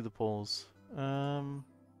how to do the polls.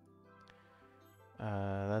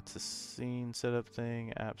 That's a scene setup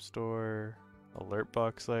thing, app store, alert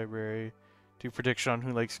box library. Do prediction on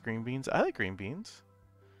who likes green beans. I like green beans.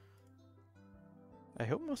 I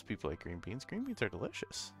hope most people like green beans. Green beans are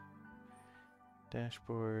delicious.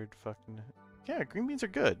 Dashboard, fucking... Yeah, green beans are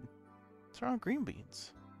good. What's wrong with green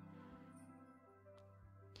beans?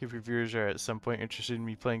 If your viewers are at some point interested in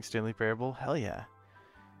me playing Stanley Parable, hell yeah.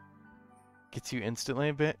 Gets you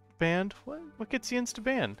instantly banned? What gets you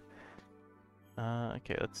insta-banned?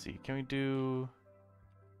 Okay, let's see. Can we do...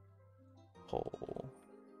 poll?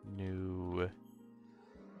 New...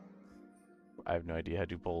 I have no idea how to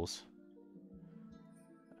do polls.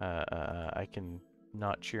 I can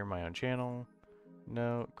not cheer my own channel.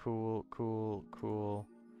 No, cool.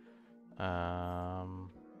 Alright,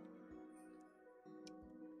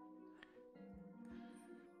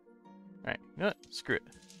 you know what? Screw it.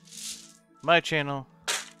 My channel,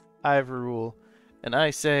 I have a rule, and I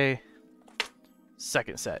say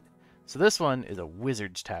second set. So this one is a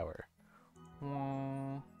wizard's tower.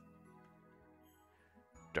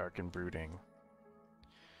 Dark and brooding.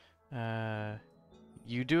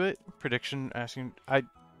 You do it? Prediction asking...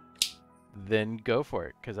 Then go for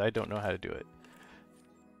it, because I don't know how to do it.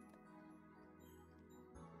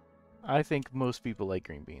 I think most people like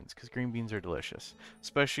green beans, because green beans are delicious.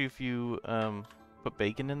 Especially if you put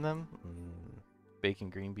bacon in them. Bacon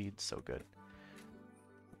green beans, so good.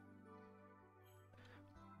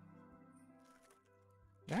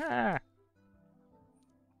 Ah!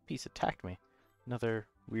 Piece attacked me. Another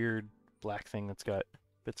weird black thing that's got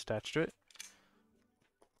bits attached to it.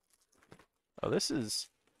 Oh, this is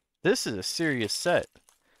This is a serious set.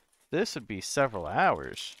 This would be several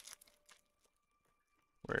hours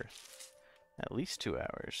worth. At least 2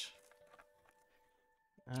 hours.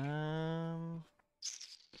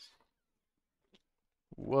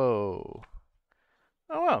 Whoa.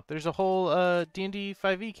 Oh wow, there's a whole D&D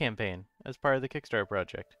 5e campaign as part of the Kickstarter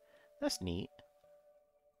project. That's neat.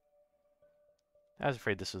 I was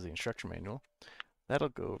afraid this was the instruction manual. That'll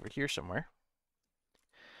go over here somewhere.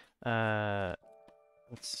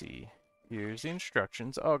 Let's see. Here's the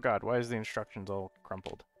instructions. Oh god, why is the instructions all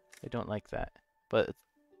crumpled? I don't like that. But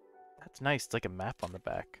that's nice. It's like a map on the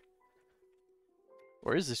back.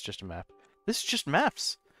 Or is this just a map? This is just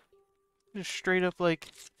maps. Just straight up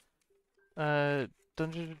like Dungeons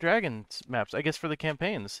and Dragons maps, I guess, for the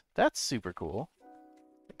campaigns. That's super cool.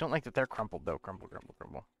 I don't like that they're crumpled though. Crumple, crumple,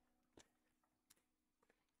 crumple.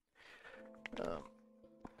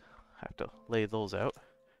 Have to lay those out.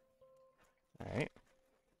 Alright.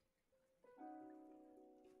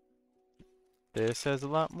 This has a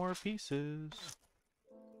lot more pieces.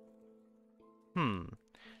 Now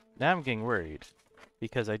I'm getting worried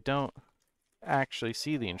because I don't actually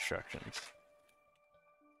see the instructions.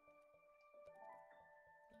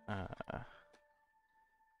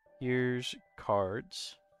 Here's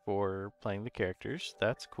cards for playing the characters.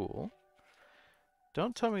 That's cool.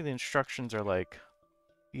 Don't tell me the instructions are like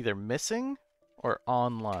either missing or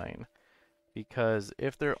online, because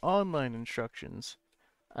if they're online instructions,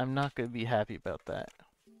 I'm not going to be happy about that.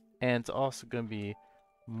 And it's also going to be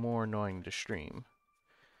more annoying to stream.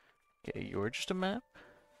 Okay, you're just a map.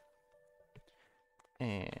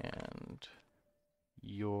 And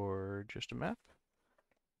you're just a map,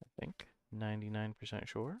 I think. 99%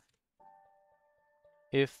 sure.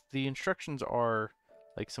 If the instructions are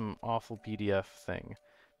like some awful PDF thing,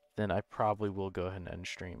 then I probably will go ahead and end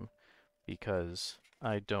stream, because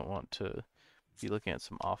I don't want to be looking at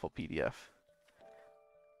some awful PDF.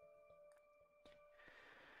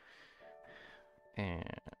 And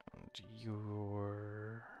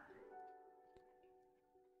your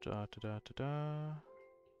da da da da da.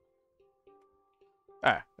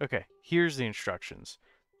 Ah, okay. Here's the instructions.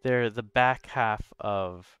 They're the back half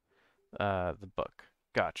of the book.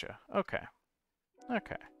 Gotcha. Okay.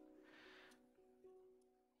 Okay.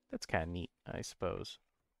 That's kind of neat, I suppose.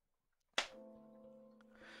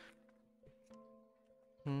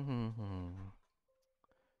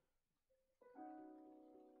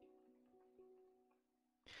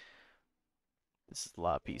 This is a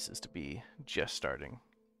lot of pieces to be just starting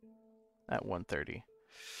at 1:30.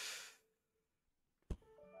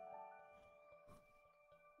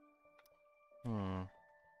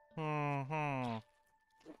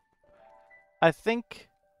 I think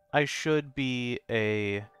I should be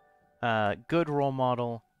a good role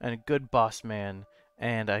model and a good boss man,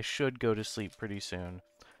 and I should go to sleep pretty soon.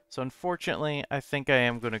 So unfortunately, I think I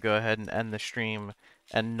am going to go ahead and end the stream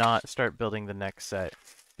and not start building the next set,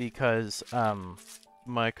 because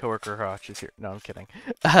my coworker Hotch is here. No, I'm kidding.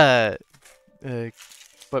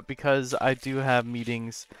 But because I do have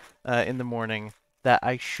meetings in the morning that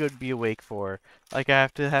I should be awake for, like I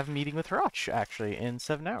have to have a meeting with Hotch actually in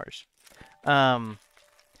 7 hours. Yeah,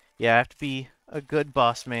 I have to be a good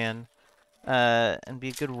boss man and be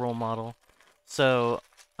a good role model. So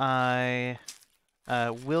I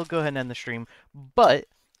will go ahead and end the stream. But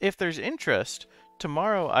if there's interest,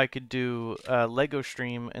 tomorrow I could do a Lego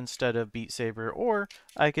stream instead of Beat Saber, or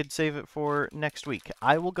I could save it for next week.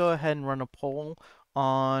 I will go ahead and run a poll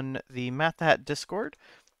on the Matt the Hat Discord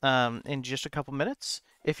in just a couple minutes.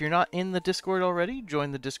 If you're not in the Discord already,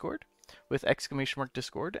 join the Discord with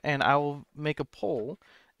 !Discord, and I will make a poll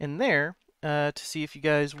in there to see if you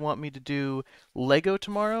guys want me to do Lego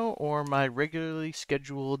tomorrow or my regularly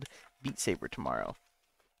scheduled Beat Saber tomorrow.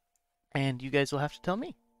 And you guys will have to tell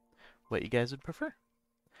me what you guys would prefer.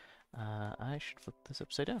 I should flip this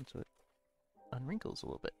upside down so it unwrinkles a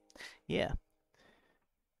little bit. Yeah.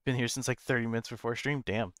 Been here since like 30 minutes before stream.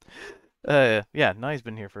 Damn. Yeah, Nai's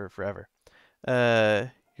been here for forever.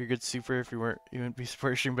 You're good super if you wouldn't be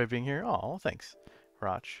supporting stream by being here. Oh, thanks,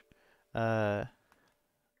 Roch. Let's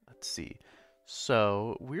see.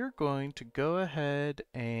 So we're going to go ahead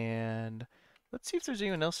and let's see if there's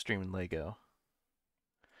anyone else streaming Lego.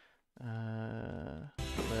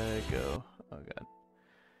 Lego. Oh god.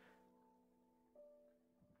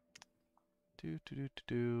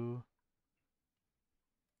 Do.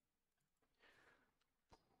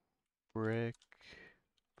 Brick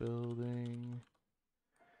building.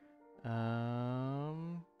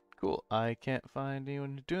 Cool. I can't find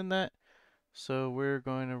anyone doing that, so we're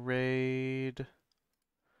going to raid.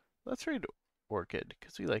 Let's raid Orchid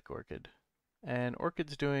because we like Orchid, and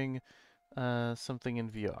Orchid's doing something in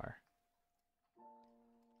VR.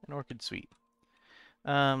 An orchid sweet.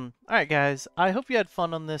 Alright guys, I hope you had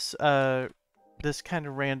fun on this this kind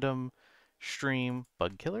of random stream.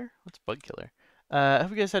 Bug killer? What's bug killer? I hope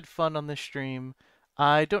you guys had fun on this stream.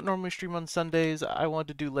 I don't normally stream on Sundays. I wanted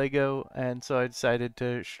to do Lego, and so I decided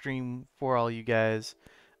to stream for all you guys.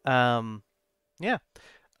 Yeah.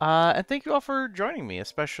 And thank you all for joining me,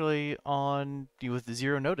 especially on with the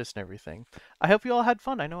zero notice and everything. I hope you all had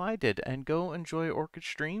fun. I know I did. And go enjoy Orchid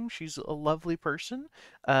Stream. She's a lovely person.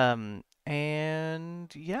 And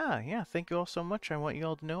yeah. Thank you all so much. I want you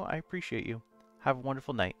all to know I appreciate you. Have a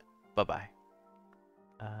wonderful night. Bye bye.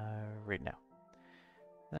 Right now.